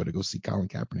Francisco to go see Colin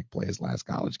Kaepernick play his last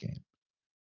college game.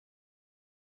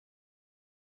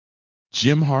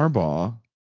 Jim Harbaugh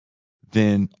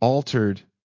then altered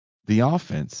the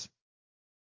offense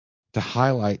to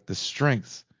highlight the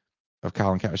strengths of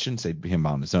Colin Kaepernick. I shouldn't say him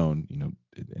on his own,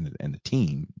 and the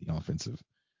team, the offensive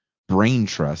brain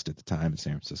trust at the time in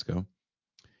San Francisco.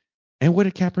 And what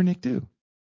did Kaepernick do?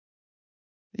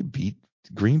 They beat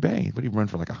Green Bay. What did he run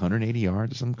for, like 180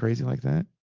 yards or something crazy like that?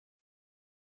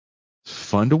 It's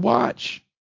fun to watch.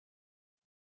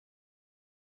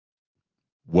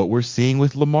 What we're seeing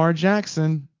with Lamar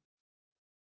Jackson,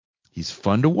 he's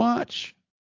fun to watch.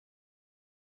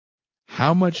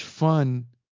 How much fun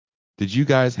did you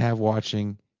guys have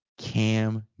watching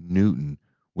Cam Newton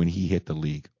when he hit the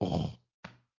league? Oh.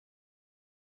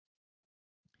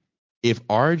 If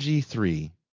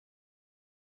RG3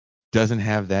 doesn't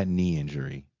have that knee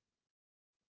injury,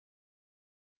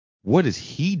 what does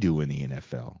he do in the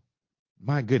NFL?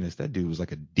 My goodness, that dude was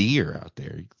like a deer out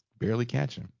there. You could barely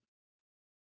catch him.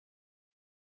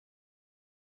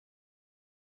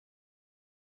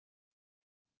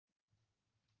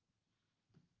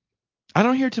 I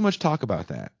don't hear too much talk about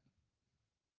that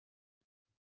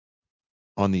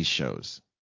on these shows.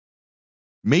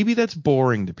 Maybe that's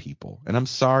boring to people, and I'm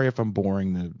sorry if I'm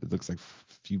boring. It looks like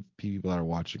few people that are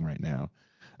watching right now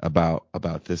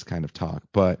about this kind of talk.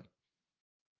 But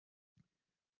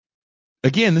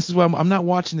again, this is why I'm not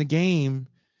watching the game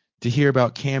to hear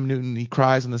about Cam Newton. He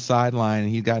cries on the sideline,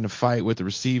 and he got in a fight with the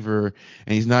receiver,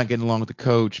 and he's not getting along with the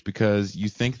coach because you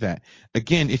think that.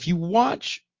 Again, if you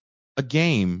watch a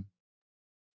game,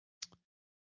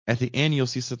 at the end you'll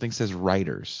see something that says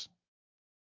writers,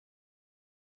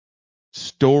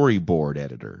 storyboard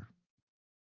editor.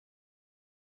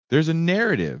 There's a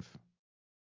narrative.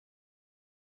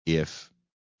 If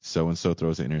so and so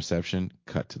throws an interception,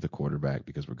 cut to the quarterback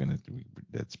because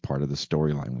that's part of the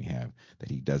storyline we have, that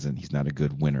he's not a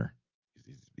good winner.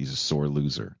 He's a sore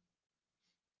loser.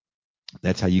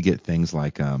 That's how you get things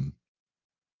like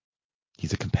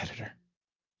he's a competitor.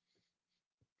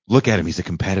 Look at him, he's a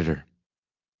competitor.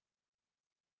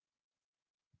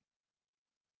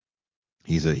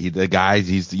 He's look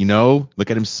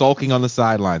at him sulking on the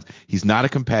sidelines. He's not a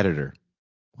competitor.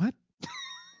 What?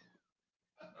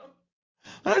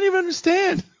 I don't even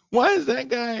understand. Why is that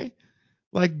guy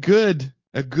like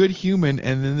a good human,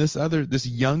 and then this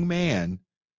young man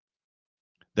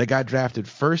that got drafted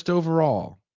first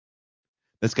overall,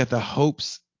 that's got the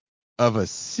hopes of a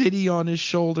city on his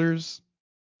shoulders.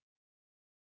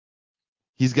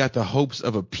 He's got the hopes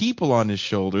of a people on his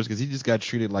shoulders because he just got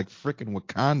treated like frickin'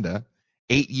 Wakanda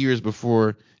 8 years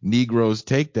before Negroes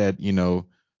take that,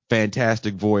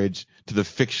 fantastic voyage to the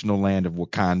fictional land of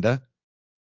Wakanda.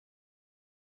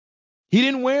 He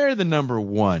didn't wear the number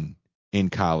 1 in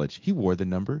college. He wore the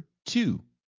number 2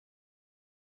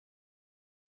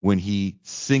 when he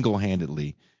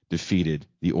single-handedly defeated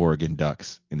the Oregon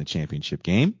Ducks in the championship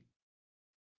game.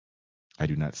 I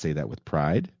do not say that with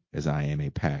pride, as I am a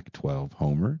Pac-12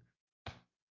 homer. I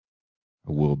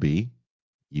will be,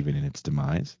 even in its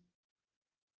demise.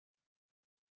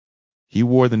 He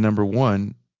wore the number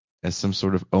 1 as some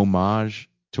sort of homage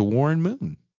to Warren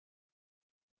Moon,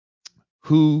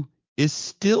 who is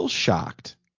still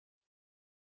shocked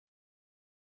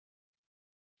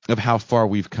of how far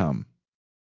we've come.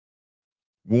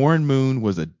 Warren Moon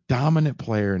was a dominant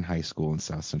player in high school in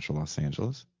South Central Los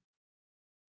Angeles.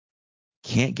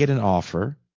 Can't get an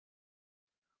offer.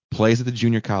 Plays at the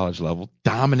junior college level.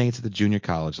 Dominates at the junior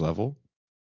college level.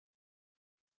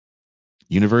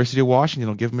 University of Washington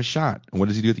will give him a shot. And what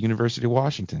does he do at the University of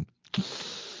Washington?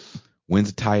 Wins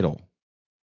a title.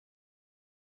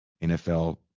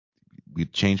 NFL, we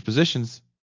change positions.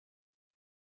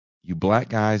 You black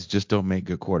guys just don't make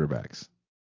good quarterbacks.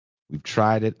 We've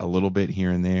tried it a little bit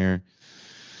here and there.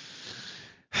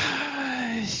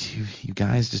 You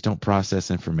guys just don't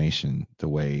process information the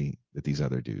way that these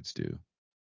other dudes do.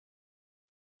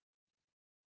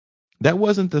 That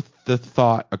wasn't the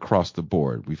thought across the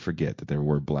board. We forget that there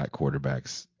were black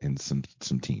quarterbacks in some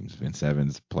teams. Vince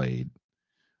Evans played.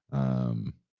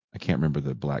 I can't remember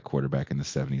the black quarterback in the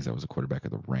 70s. That was a quarterback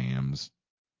of the Rams.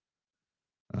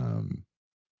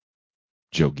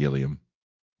 Joe Gilliam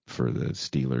for the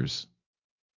Steelers.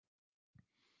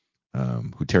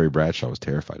 Who Terry Bradshaw was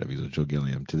terrified of. He was Joe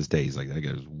Gilliam. To this day, he's like, that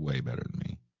guy was way better than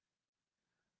me.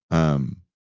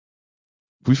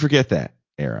 We forget that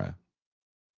era.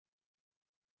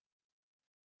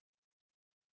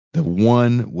 The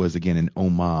one was, again, an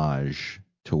homage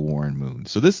to Warren Moon.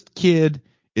 So this kid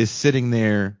is sitting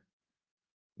there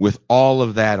with all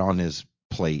of that on his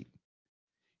plate.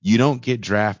 You don't get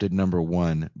drafted number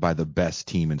one by the best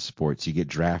team in sports. You get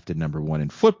drafted number one in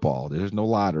football. There's no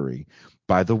lottery,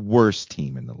 by the worst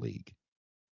team in the league.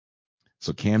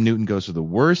 So Cam Newton goes to the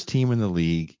worst team in the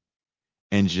league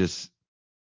and just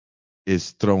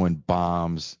is throwing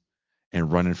bombs and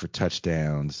running for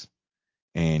touchdowns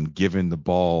and giving the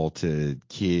ball to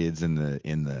kids in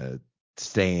the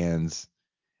stands.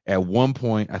 At one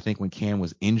point, I think when Cam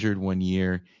was injured one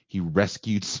year, he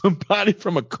rescued somebody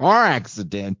from a car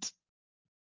accident.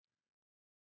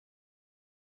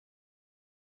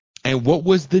 And what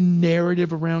was the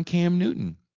narrative around Cam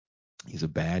Newton? He's a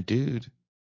bad dude.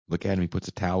 Look at him. He puts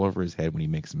a towel over his head when he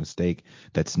makes a mistake.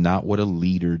 That's not what a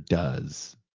leader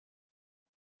does.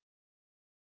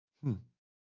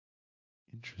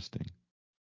 Interesting.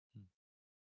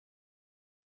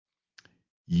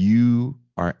 You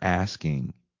are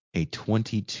asking a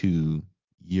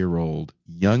 22-year-old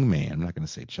young man, I'm not going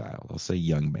to say child, I'll say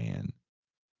young man,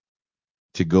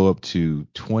 to go up to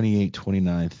 28,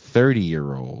 29,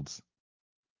 30-year-olds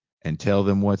and tell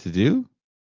them what to do?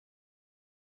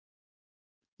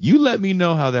 You let me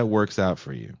know how that works out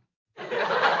for you.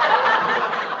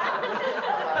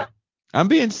 I'm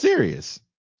being serious.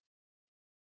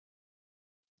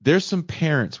 There's some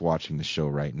parents watching the show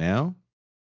right now.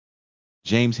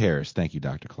 James Harris, thank you,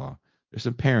 Dr. Claw. There's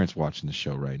some parents watching the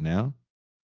show right now.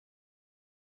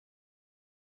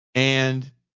 And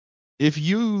if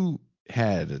you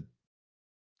had a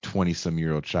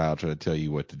 20-some-year-old child try to tell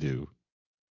you what to do,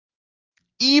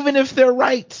 even if they're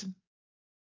right,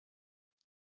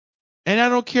 and I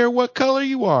don't care what color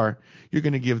you are, you're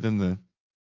going to give them the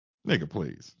nigga,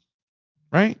 please.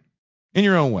 Right? In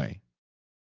your own way.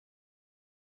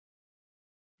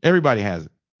 Everybody has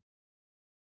it.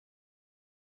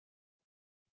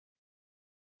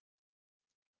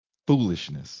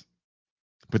 Foolishness.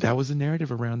 But that was the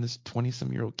narrative around this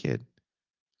 20-some-year-old kid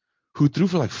who threw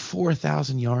for like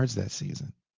 4,000 yards that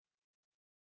season.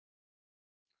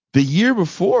 The year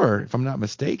before, if I'm not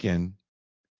mistaken,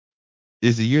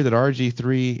 is the year that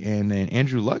RG3 and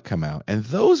Andrew Luck come out. And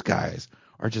those guys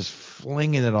are just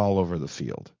flinging it all over the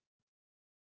field.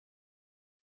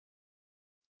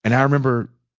 And I remember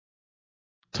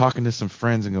talking to some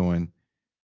friends and going,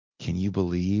 can you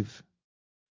believe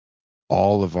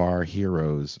all of our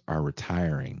heroes are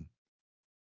retiring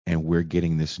and we're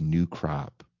getting this new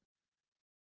crop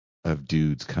of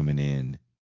dudes coming in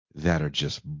that are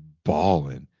just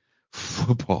balling?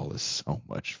 Football is so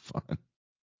much fun.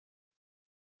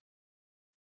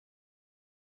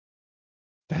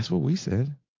 That's what we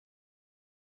said.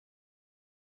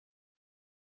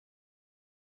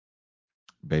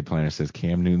 Bay Planner says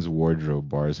Cam Newton's wardrobe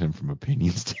bars him from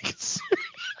opinions taken seriously.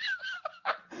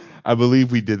 I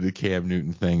believe we did the Cam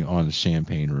Newton thing on the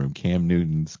Champagne Room. Cam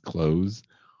Newton's clothes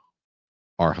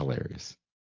are hilarious.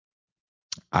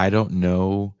 I don't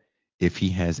know if he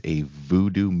has a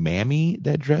voodoo mammy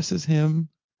that dresses him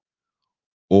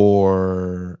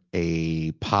or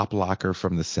a pop locker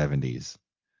from the 70s.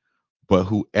 But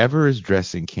whoever is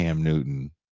dressing Cam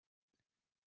Newton,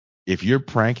 if you're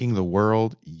pranking the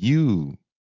world, you,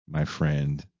 my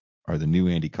friend, are the new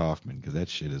Andy Kaufman, because that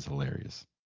shit is hilarious.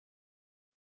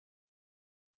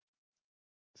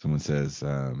 Someone says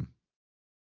the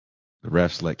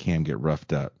refs let Cam get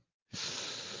roughed up.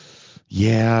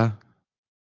 Yeah.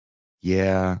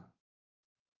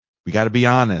 We got to be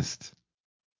honest.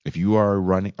 If you are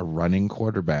a running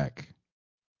quarterback,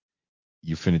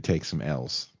 you finna take some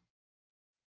L's.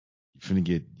 You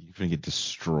finna get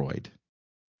destroyed.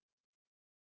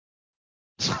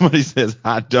 Somebody says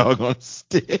hot dog on a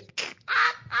stick.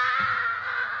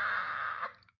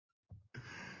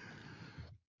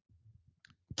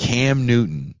 Cam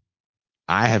Newton,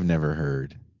 I have never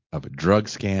heard of a drug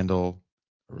scandal,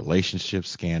 a relationship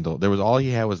scandal. There was all he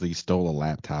had was that he stole a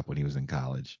laptop when he was in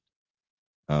college.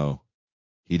 Oh,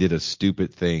 he did a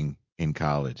stupid thing in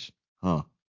college. Huh.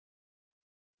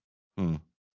 Hmm.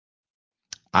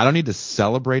 I don't need to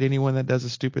celebrate anyone that does a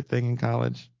stupid thing in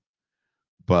college,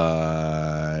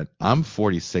 but I'm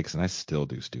 46 and I still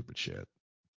do stupid shit.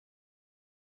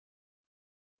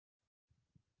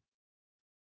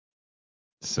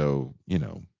 So,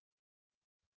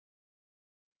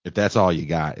 if that's all you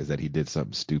got is that he did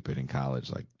something stupid in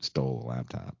college, like stole a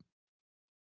laptop,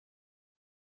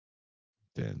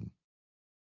 then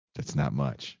that's not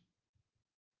much.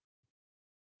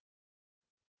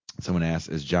 Someone asked,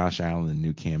 "Is Josh Allen the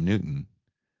new Cam Newton?"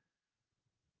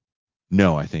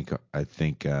 No, I think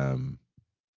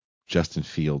Justin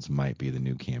Fields might be the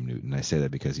new Cam Newton. I say that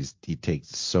because he takes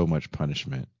so much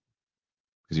punishment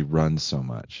because he runs so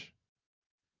much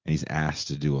and he's asked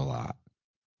to do a lot.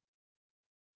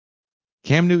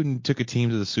 Cam Newton took a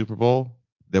team to the Super Bowl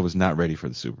that was not ready for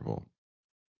the Super Bowl.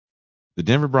 The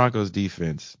Denver Broncos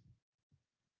defense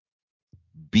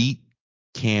beat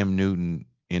Cam Newton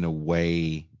in a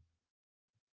way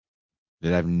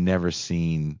that I've never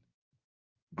seen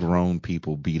grown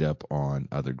people beat up on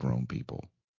other grown people.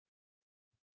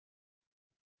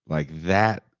 Like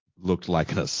that looked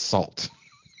like an assault.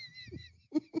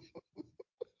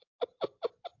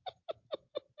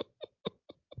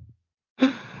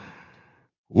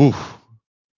 Oof.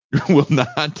 Will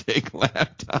not take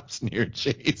laptops near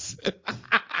Chase.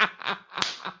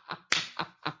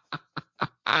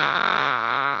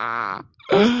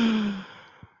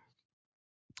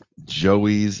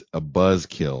 Joey's a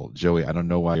buzzkill. Joey, I don't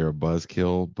know why you're a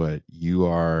buzzkill, but you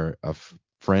are a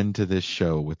friend to this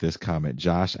show with this comment.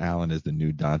 Josh Allen is the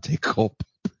new Dante Culpepper.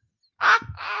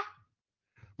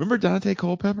 Remember Dante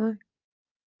Culpepper?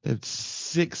 That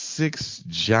 6'6"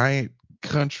 giant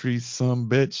country some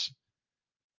bitch.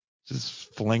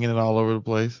 Just flinging it all over the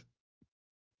place.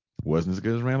 Wasn't as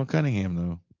good as Randall Cunningham,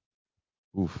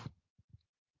 though. Oof.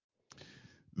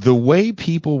 The way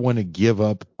people want to give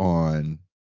up on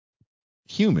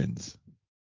humans,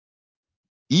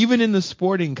 even in the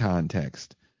sporting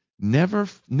context, never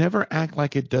act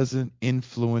like it doesn't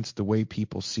influence the way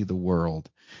people see the world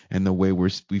and the way we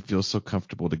feel so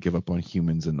comfortable to give up on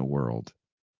humans in the world.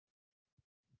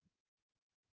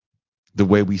 The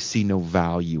way we see no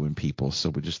value in people, so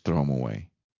we just throw them away.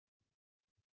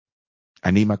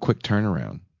 I need my quick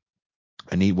turnaround.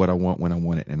 I need what I want when I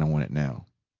want it, and I want it now.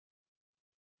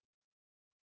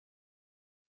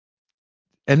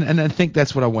 And I think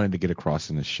that's what I wanted to get across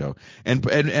in this show. And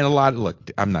a lot.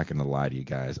 Look, I'm not going to lie to you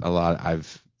guys.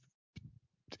 I've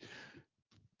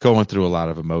going through a lot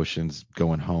of emotions,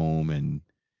 going home, and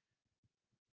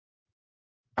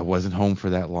I wasn't home for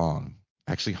that long.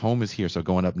 Actually, home is here, so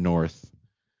going up north.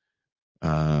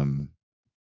 Um,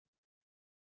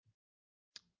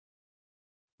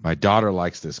 my daughter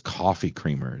likes this coffee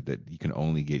creamer that you can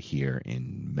only get here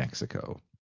in Mexico.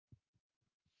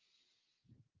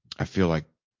 I feel like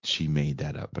she made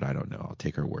that up, but I don't know. I'll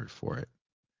take her word for it.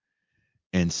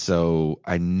 And so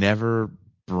I never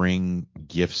bring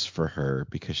gifts for her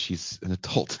because she's an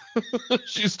adult.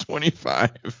 She's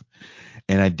 25.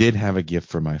 And I did have a gift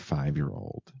for my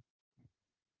 5-year-old.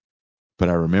 But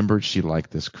I remembered she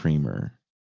liked this creamer.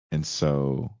 And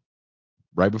so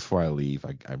right before I leave,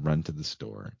 I run to the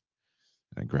store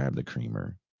and I grab the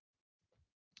creamer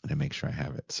and I make sure I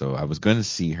have it. So I was going to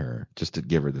see her just to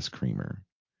give her this creamer.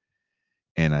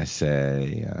 And I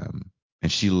say,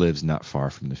 and she lives not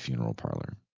far from the funeral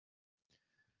parlor.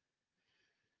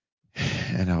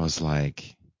 And I was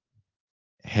like,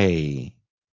 hey,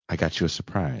 I got you a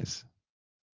surprise.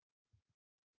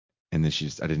 And then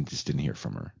I didn't hear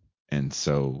from her. And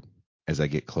so as I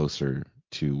get closer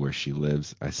to where she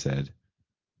lives, I said,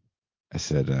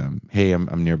 hey,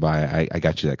 I'm nearby. I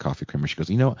got you that coffee creamer. She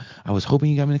goes, I was hoping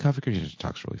you got me the coffee creamer. She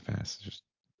talks really fast. It's just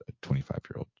a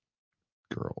 25-year-old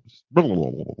girl. Just my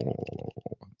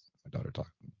daughter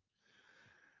talking.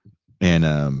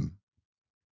 And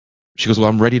she goes, well,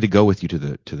 I'm ready to go with you to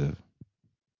the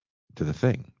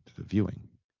thing, to the viewing.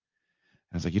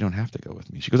 I was like, you don't have to go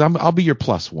with me. She goes, I'll be your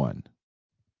plus one.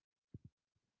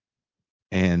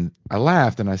 And I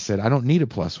laughed and I said, I don't need a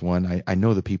plus one. I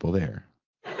know the people there.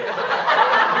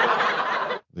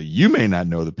 You may not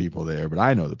know the people there, but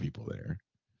I know the people there.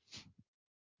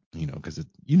 Because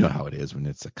you know how it is when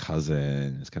it's a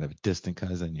cousin, it's kind of a distant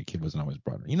cousin. Your kid wasn't always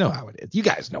brought up. You know how it is. You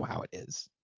guys know how it is.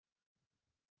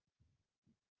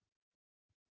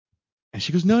 And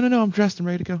she goes, no, I'm dressed and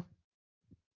ready to go.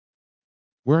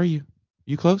 Where are you?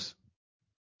 You close?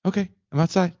 Okay, I'm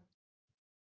outside.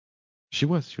 She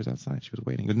was. She was outside. She was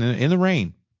waiting in the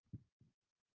rain.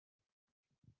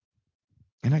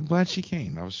 And I'm glad she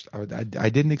came. I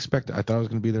didn't expect it. I thought I was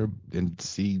going to be there and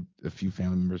see a few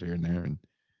family members here and there. And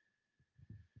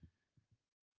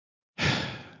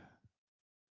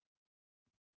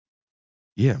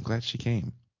yeah, I'm glad she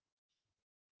came.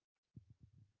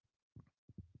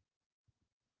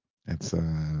 It's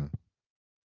I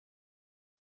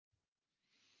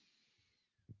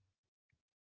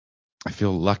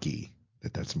feel lucky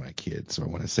that that's my kid. So I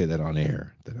want to say that on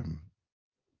air that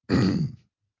I'm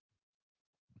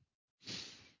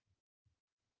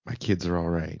my kids are all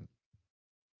right.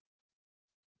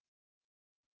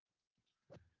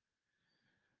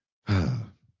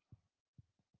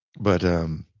 But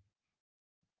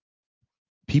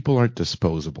people aren't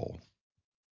disposable.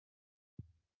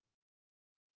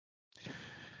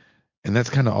 And that's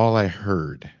kind of all I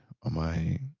heard on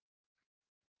my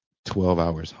 12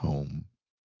 hours home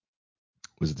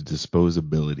was the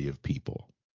disposability of people.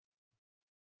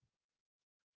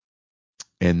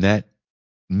 And that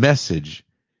message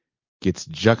gets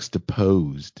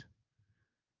juxtaposed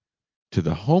to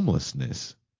the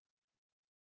homelessness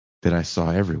that I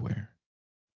saw everywhere.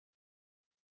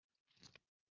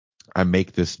 I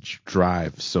make this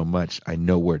drive so much, I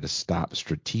know where to stop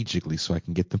strategically so I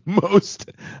can get the most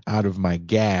out of my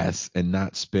gas and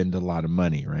not spend a lot of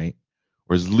money, right?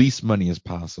 Or as least money as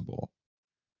possible.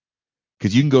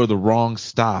 Because you can go to the wrong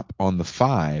stop on the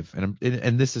 5,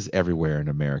 and this is everywhere in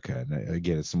America. And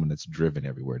again, as someone that's driven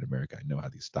everywhere in America, I know how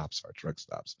these stops are, truck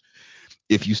stops.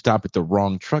 If you stop at the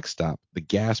wrong truck stop, the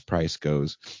gas price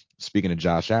goes. Speaking of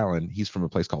Josh Allen, he's from a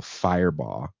place called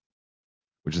Firebaugh,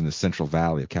 which is in the Central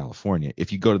Valley of California.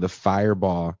 If you go to the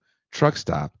Firebaugh truck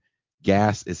stop,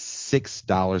 gas is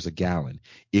 $6 a gallon.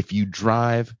 If you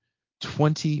drive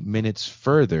 20 minutes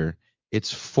further,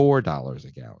 it's $4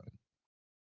 a gallon.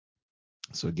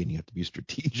 So again, you have to be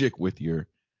strategic with your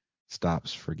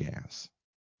stops for gas.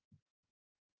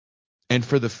 And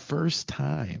for the first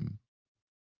time,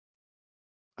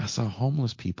 I saw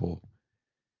homeless people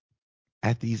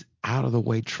at these out of the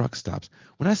way truck stops.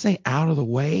 When I say out of the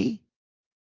way,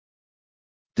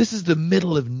 this is the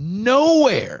middle of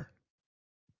nowhere.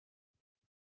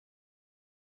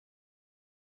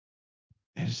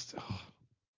 And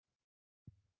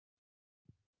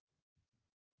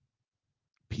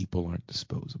people aren't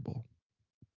disposable.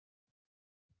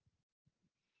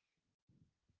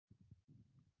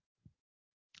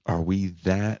 Are we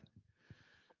that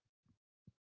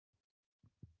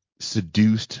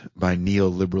seduced by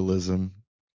neoliberalism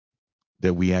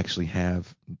that we actually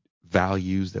have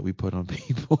values that we put on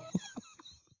people?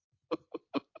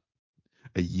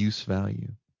 A use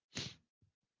value?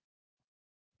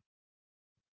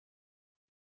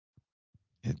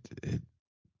 It, it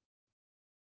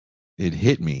it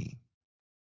hit me.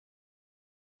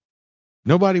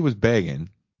 Nobody was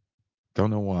begging. Don't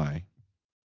know why.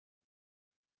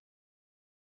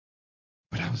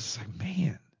 But I was like,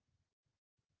 man,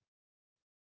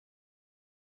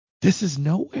 this is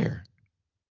nowhere.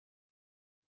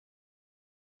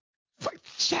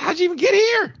 How'd you even get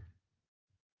here?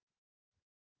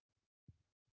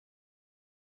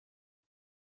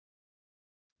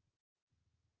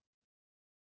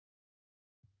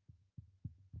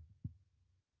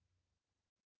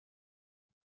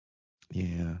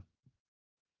 Yeah.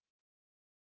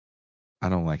 I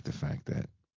don't like the fact that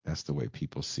that's the way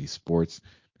people see sports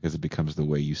because it becomes the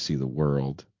way you see the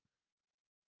world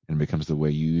and it becomes the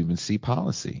way you even see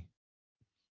policy.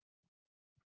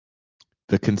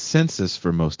 The consensus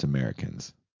for most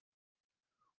Americans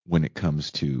when it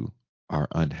comes to our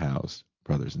unhoused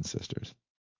brothers and sisters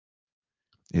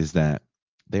is that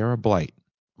they are a blight.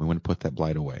 We want to put that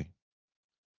blight away.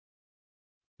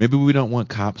 Maybe we don't want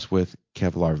cops with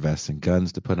Kevlar vests and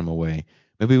guns to put them away.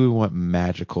 Maybe we want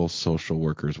magical social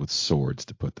workers with swords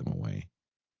to put them away.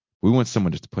 We want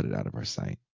someone just to put it out of our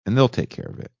sight, and they'll take care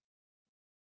of it.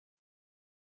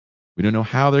 We don't know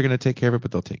how they're going to take care of it,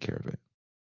 but they'll take care of it.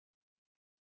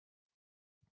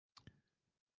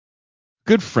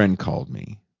 Good friend called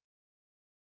me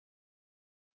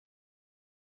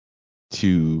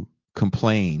to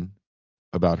complain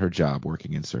about her job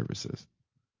working in services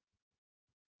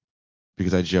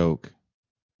because I joke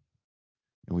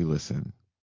and we listen,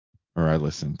 or I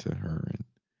listen to her,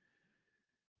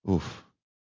 and oof,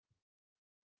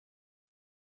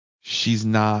 she's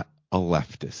not a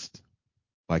leftist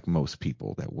like most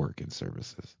people that work in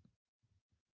services.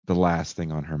 The last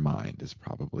thing on her mind is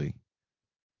probably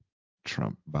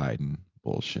Trump Biden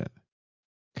bullshit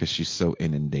because she's so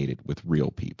inundated with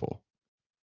real people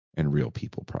and real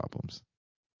people problems.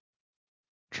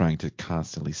 trying to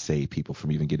constantly save people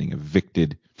from even getting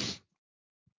evicted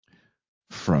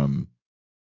from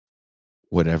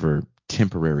whatever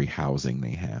temporary housing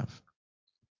they have,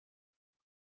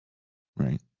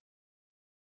 right?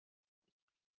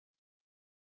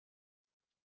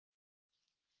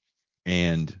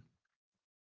 And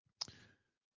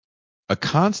a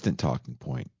constant talking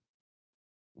point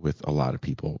with a lot of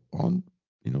people on,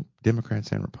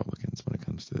 Democrats and Republicans when it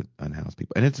comes to unhoused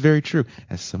people. And it's very true.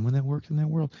 As someone that worked in that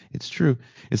world, it's true.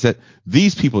 Is that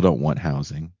these people don't want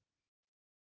housing.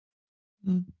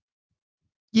 Mm,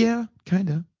 yeah, kind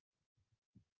of.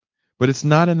 But it's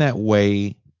not in that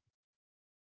way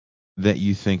that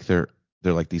you think they're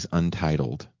like these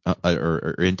untitled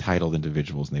or entitled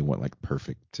individuals and they want like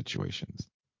perfect situations.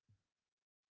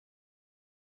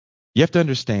 You have to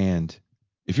understand,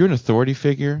 if you're an authority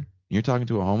figure, you're talking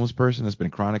to a homeless person that's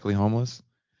been chronically homeless,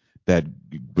 that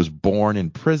was born in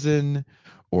prison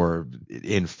or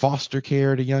in foster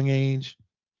care at a young age,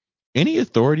 any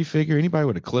authority figure, anybody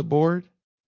with a clipboard,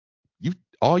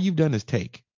 all you've done is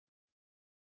take.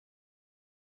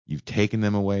 You've taken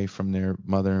them away from their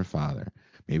mother and father.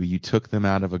 Maybe you took them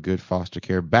out of a good foster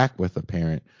care back with a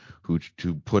parent who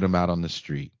put them out on the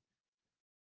street.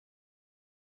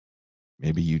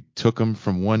 Maybe you took them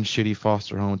from one shitty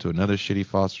foster home to another shitty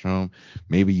foster home.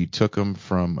 Maybe you took them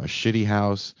from a shitty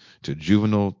house to a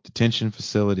juvenile detention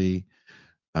facility.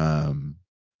 Um,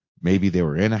 Maybe they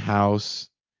were in a house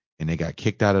and they got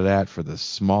kicked out of that for the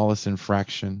smallest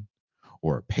infraction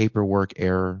or a paperwork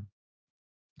error.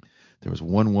 There was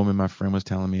one woman my friend was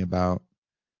telling me about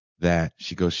that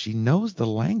she goes, she knows the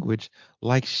language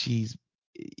like she's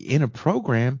in a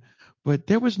program, but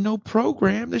there was no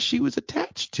program that she was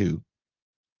attached to.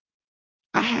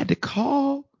 I had to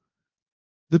call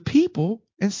the people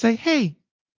and say, hey,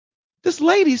 this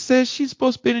lady says she's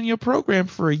supposed to be in your program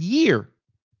for a year.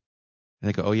 And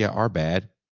they go, oh, yeah, our bad.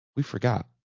 We forgot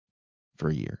for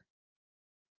a year.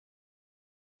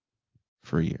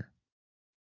 For a year.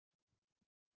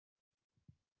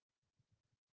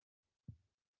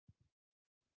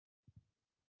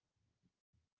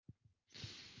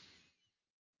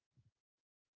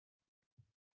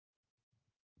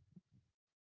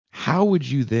 How would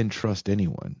you then trust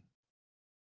anyone?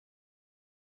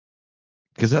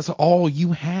 Because that's all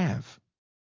you have.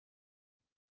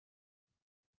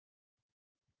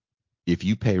 If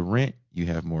you pay rent, you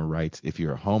have more rights. If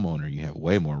you're a homeowner, you have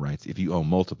way more rights. If you own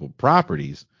multiple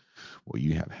properties, well,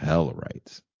 you have hella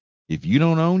rights. If you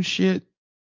don't own shit,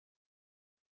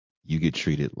 you get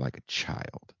treated like a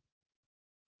child.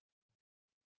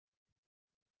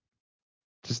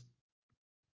 Just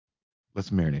let's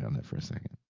marinate on that for a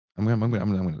second. I'm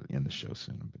gonna end the show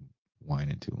soon. I've been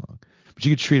whining too long. But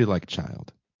you get treated like a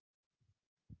child.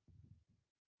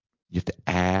 You have to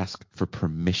ask for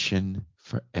permission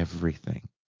for everything.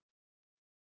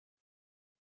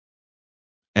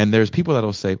 And there's people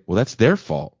that'll say, well, that's their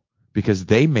fault because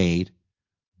they made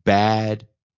bad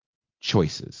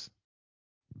choices.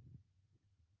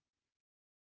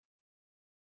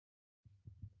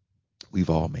 We've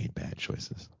all made bad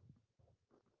choices.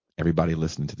 Everybody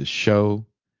listening to the show,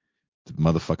 the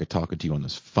motherfucker talking to you on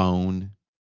this phone,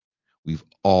 we've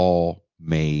all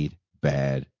made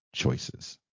bad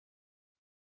choices.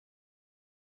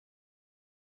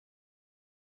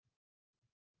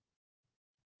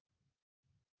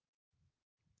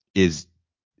 Is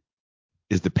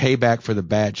the payback for the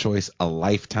bad choice a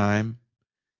lifetime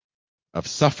of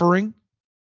suffering?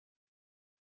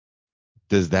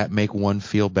 Does that make one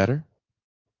feel better?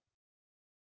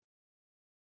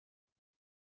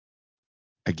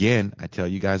 Again, I tell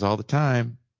you guys all the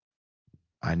time,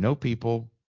 I know people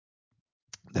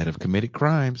that have committed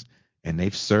crimes and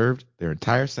they've served their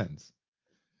entire sentence.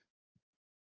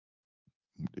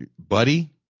 Buddy,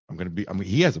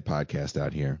 he has a podcast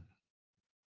out here.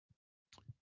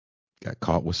 Got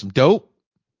caught with some dope,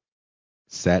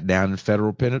 sat down in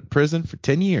federal prison for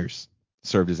 10 years,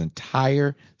 served his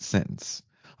entire sentence,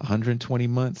 120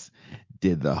 months,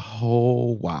 did the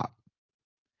whole wop,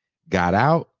 got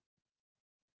out,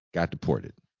 got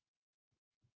deported.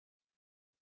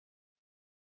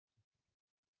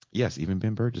 Yes, even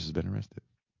Ben Burgess has been arrested.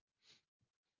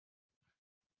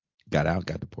 Got out,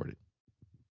 got deported.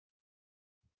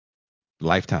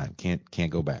 Lifetime. Can't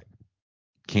go back.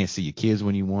 Can't see your kids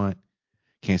when you want.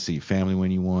 Can't see your family when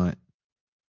you want.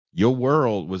 Your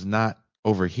world was not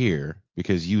over here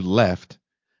because you left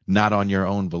not on your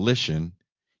own volition.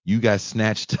 You got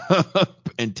snatched up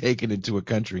and taken into a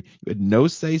country. You had no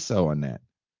say so on that.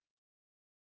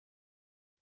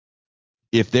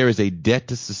 If there is a debt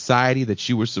to society that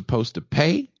you were supposed to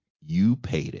pay, you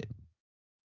paid it.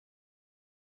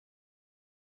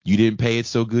 You didn't pay it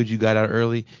so good you got out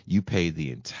early. You paid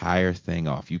the entire thing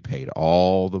off. You paid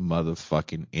all the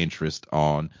motherfucking interest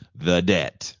on the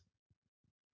debt.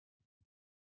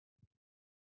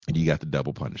 And you got the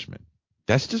double punishment.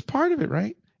 That's just part of it,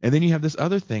 right? And then you have this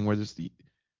other thing where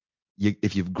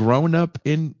if you've grown up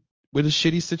in with a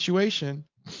shitty situation,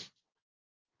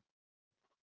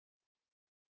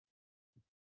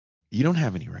 you don't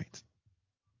have any rights.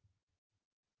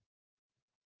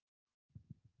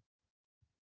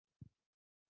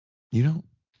 You don't.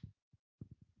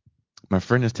 My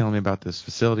friend is telling me about this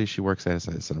facility she works at.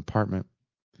 It's an apartment.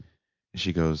 And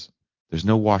she goes, there's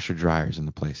no washer dryers in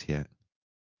the place yet.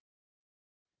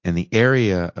 And the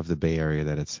area of the Bay Area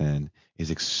that it's in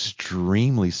is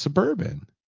extremely suburban.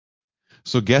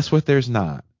 So guess what there's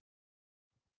not?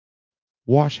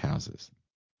 Wash houses.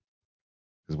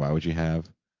 Because why would you have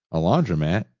a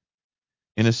laundromat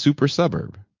in a super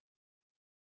suburb?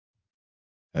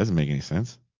 That doesn't make any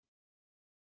sense.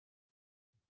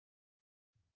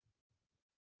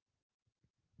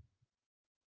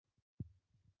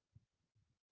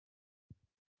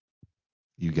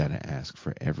 You got to ask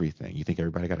for everything. You think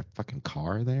everybody got a fucking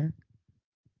car there?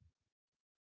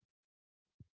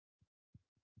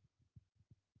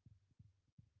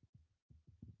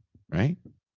 Right?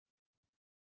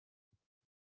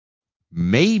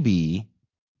 Maybe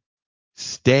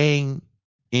staying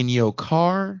in your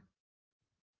car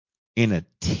in a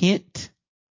tent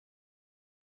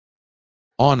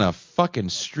on a fucking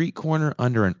street corner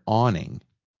under an awning.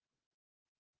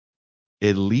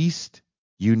 At least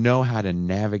you know how to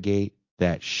navigate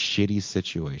that shitty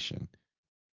situation.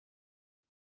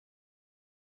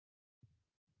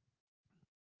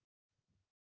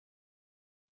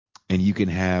 And you can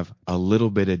have a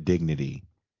little bit of dignity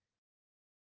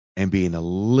and be in a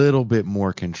little bit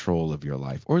more control of your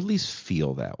life, or at least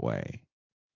feel that way.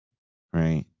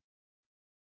 Right?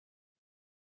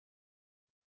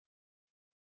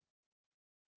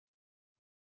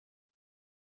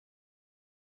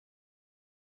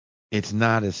 It's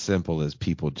not as simple as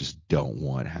people just don't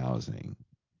want housing.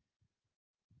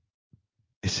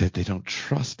 It's that they don't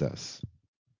trust us.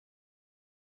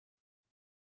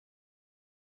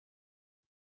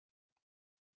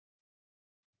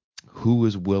 Who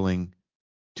is willing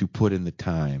to put in the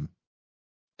time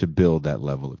to build that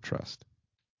level of trust?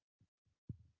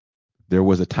 There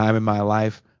was a time in my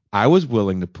life I was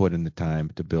willing to put in the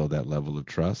time to build that level of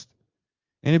trust,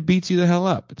 and it beats you the hell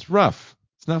up. It's rough.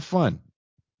 It's not fun.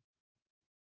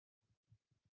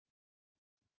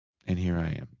 And here I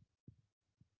am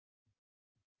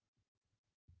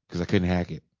because I couldn't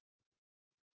hack it.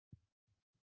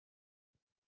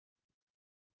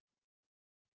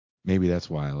 Maybe that's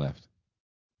why I left.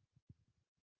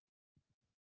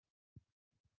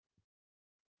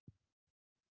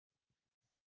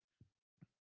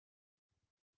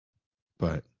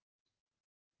 But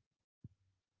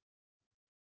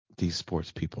these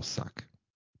sports people suck.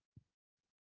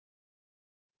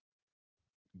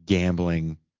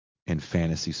 Gambling and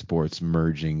fantasy sports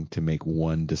merging to make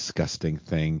one disgusting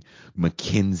thing.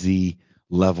 McKinsey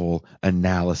level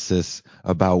analysis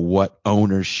about what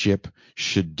ownership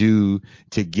should do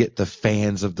to get the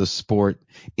fans of the sport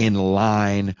in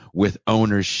line with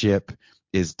ownership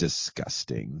is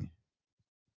disgusting.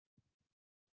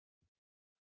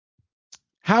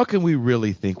 How can we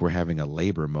really think we're having a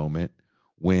labor moment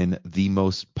when the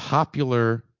most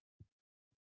popular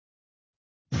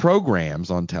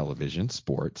programs on television,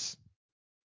 sports,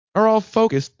 are all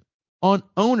focused on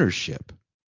ownership?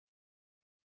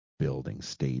 Building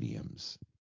stadiums,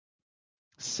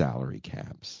 salary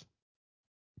caps.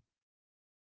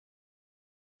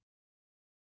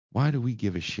 Why do we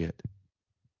give a shit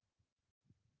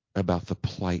about the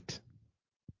plight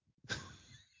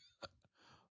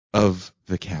of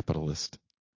the capitalist?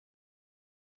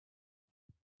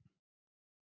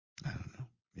 I don't know.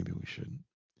 Maybe we shouldn't.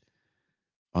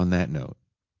 On that note,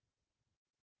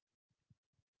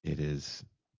 it is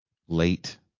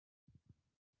late.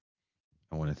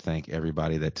 I want to thank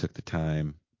everybody that took the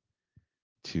time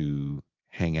to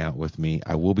hang out with me.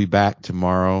 I will be back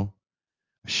tomorrow.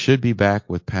 I should be back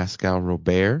with Pascal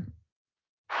Robert.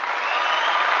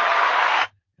 And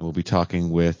we'll be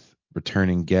talking with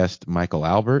returning guest Michael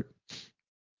Albert.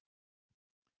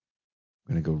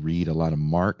 I'm going to go read a lot of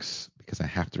Marx because I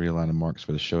have to read a lot of Marx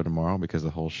for the show tomorrow, because the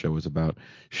whole show is about,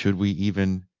 should we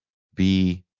even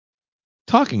be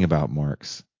talking about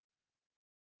Marx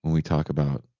when we talk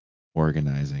about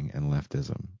organizing and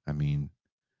leftism? I mean,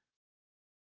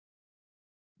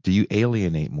 do you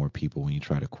alienate more people when you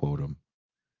try to quote them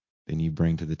than you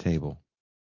bring to the table?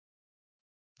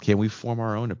 Can we form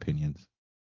our own opinions?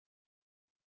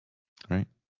 Right?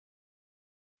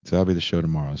 So that'll be the show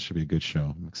tomorrow. It should be a good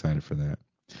show. I'm excited for that.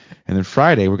 And then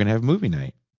Friday, we're going to have movie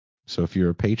night. So if you're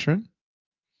a patron,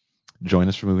 join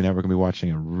us for movie night. We're going to be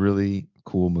watching a really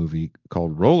cool movie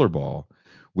called Rollerball,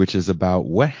 which is about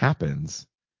what happens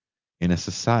in a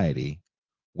society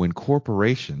when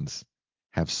corporations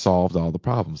have solved all the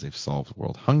problems. They've solved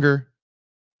world hunger,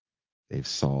 they've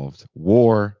solved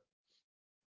war,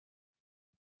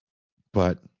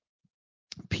 but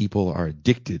people are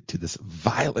addicted to this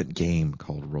violent game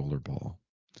called Rollerball.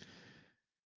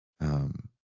 Um,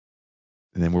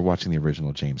 and then we're watching the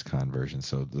original James Caan version.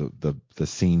 So the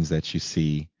scenes that you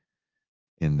see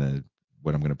in the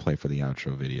what I'm going to play for the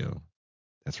outro video,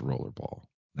 that's Rollerball,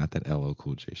 not that LL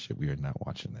Cool J shit. We are not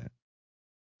watching that.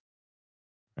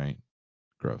 Right?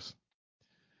 Gross.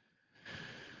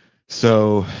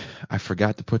 So I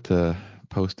forgot to put the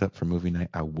post up for movie night.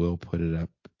 I will put it up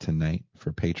tonight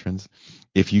for patrons.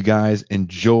 If you guys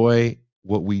enjoy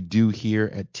what we do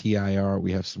here at TIR,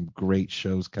 we have some great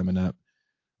shows coming up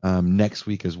next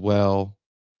week as well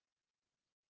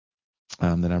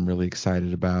that I'm really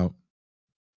excited about.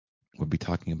 We'll be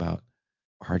talking about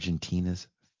Argentina's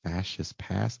fascist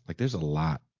past. Like, there's a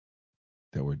lot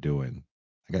that we're doing.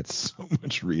 I got so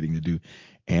much reading to do.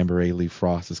 Amber A. Lee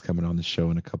Frost is coming on the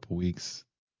show in a couple weeks.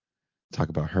 Talk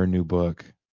about her new book.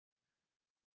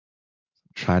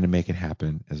 Trying to make it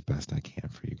happen as best I can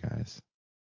for you guys.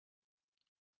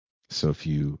 So if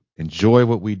you enjoy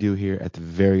what we do here, at the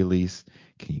very least,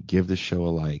 can you give the show a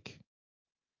like?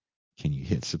 Can you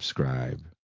hit subscribe?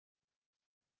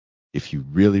 If you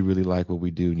really, really like what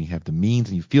we do and you have the means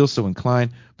and you feel so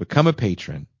inclined, become a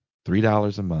patron.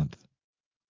 $3 a month,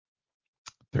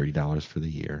 $30 for the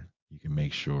year. You can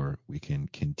make sure we can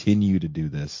continue to do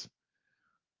this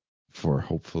for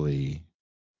hopefully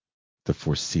the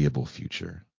foreseeable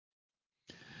future.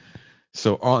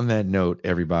 So on that note,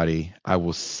 everybody, I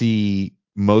will see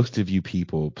most of you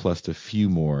people plus a few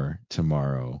more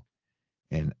tomorrow.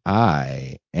 And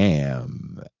I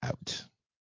am out.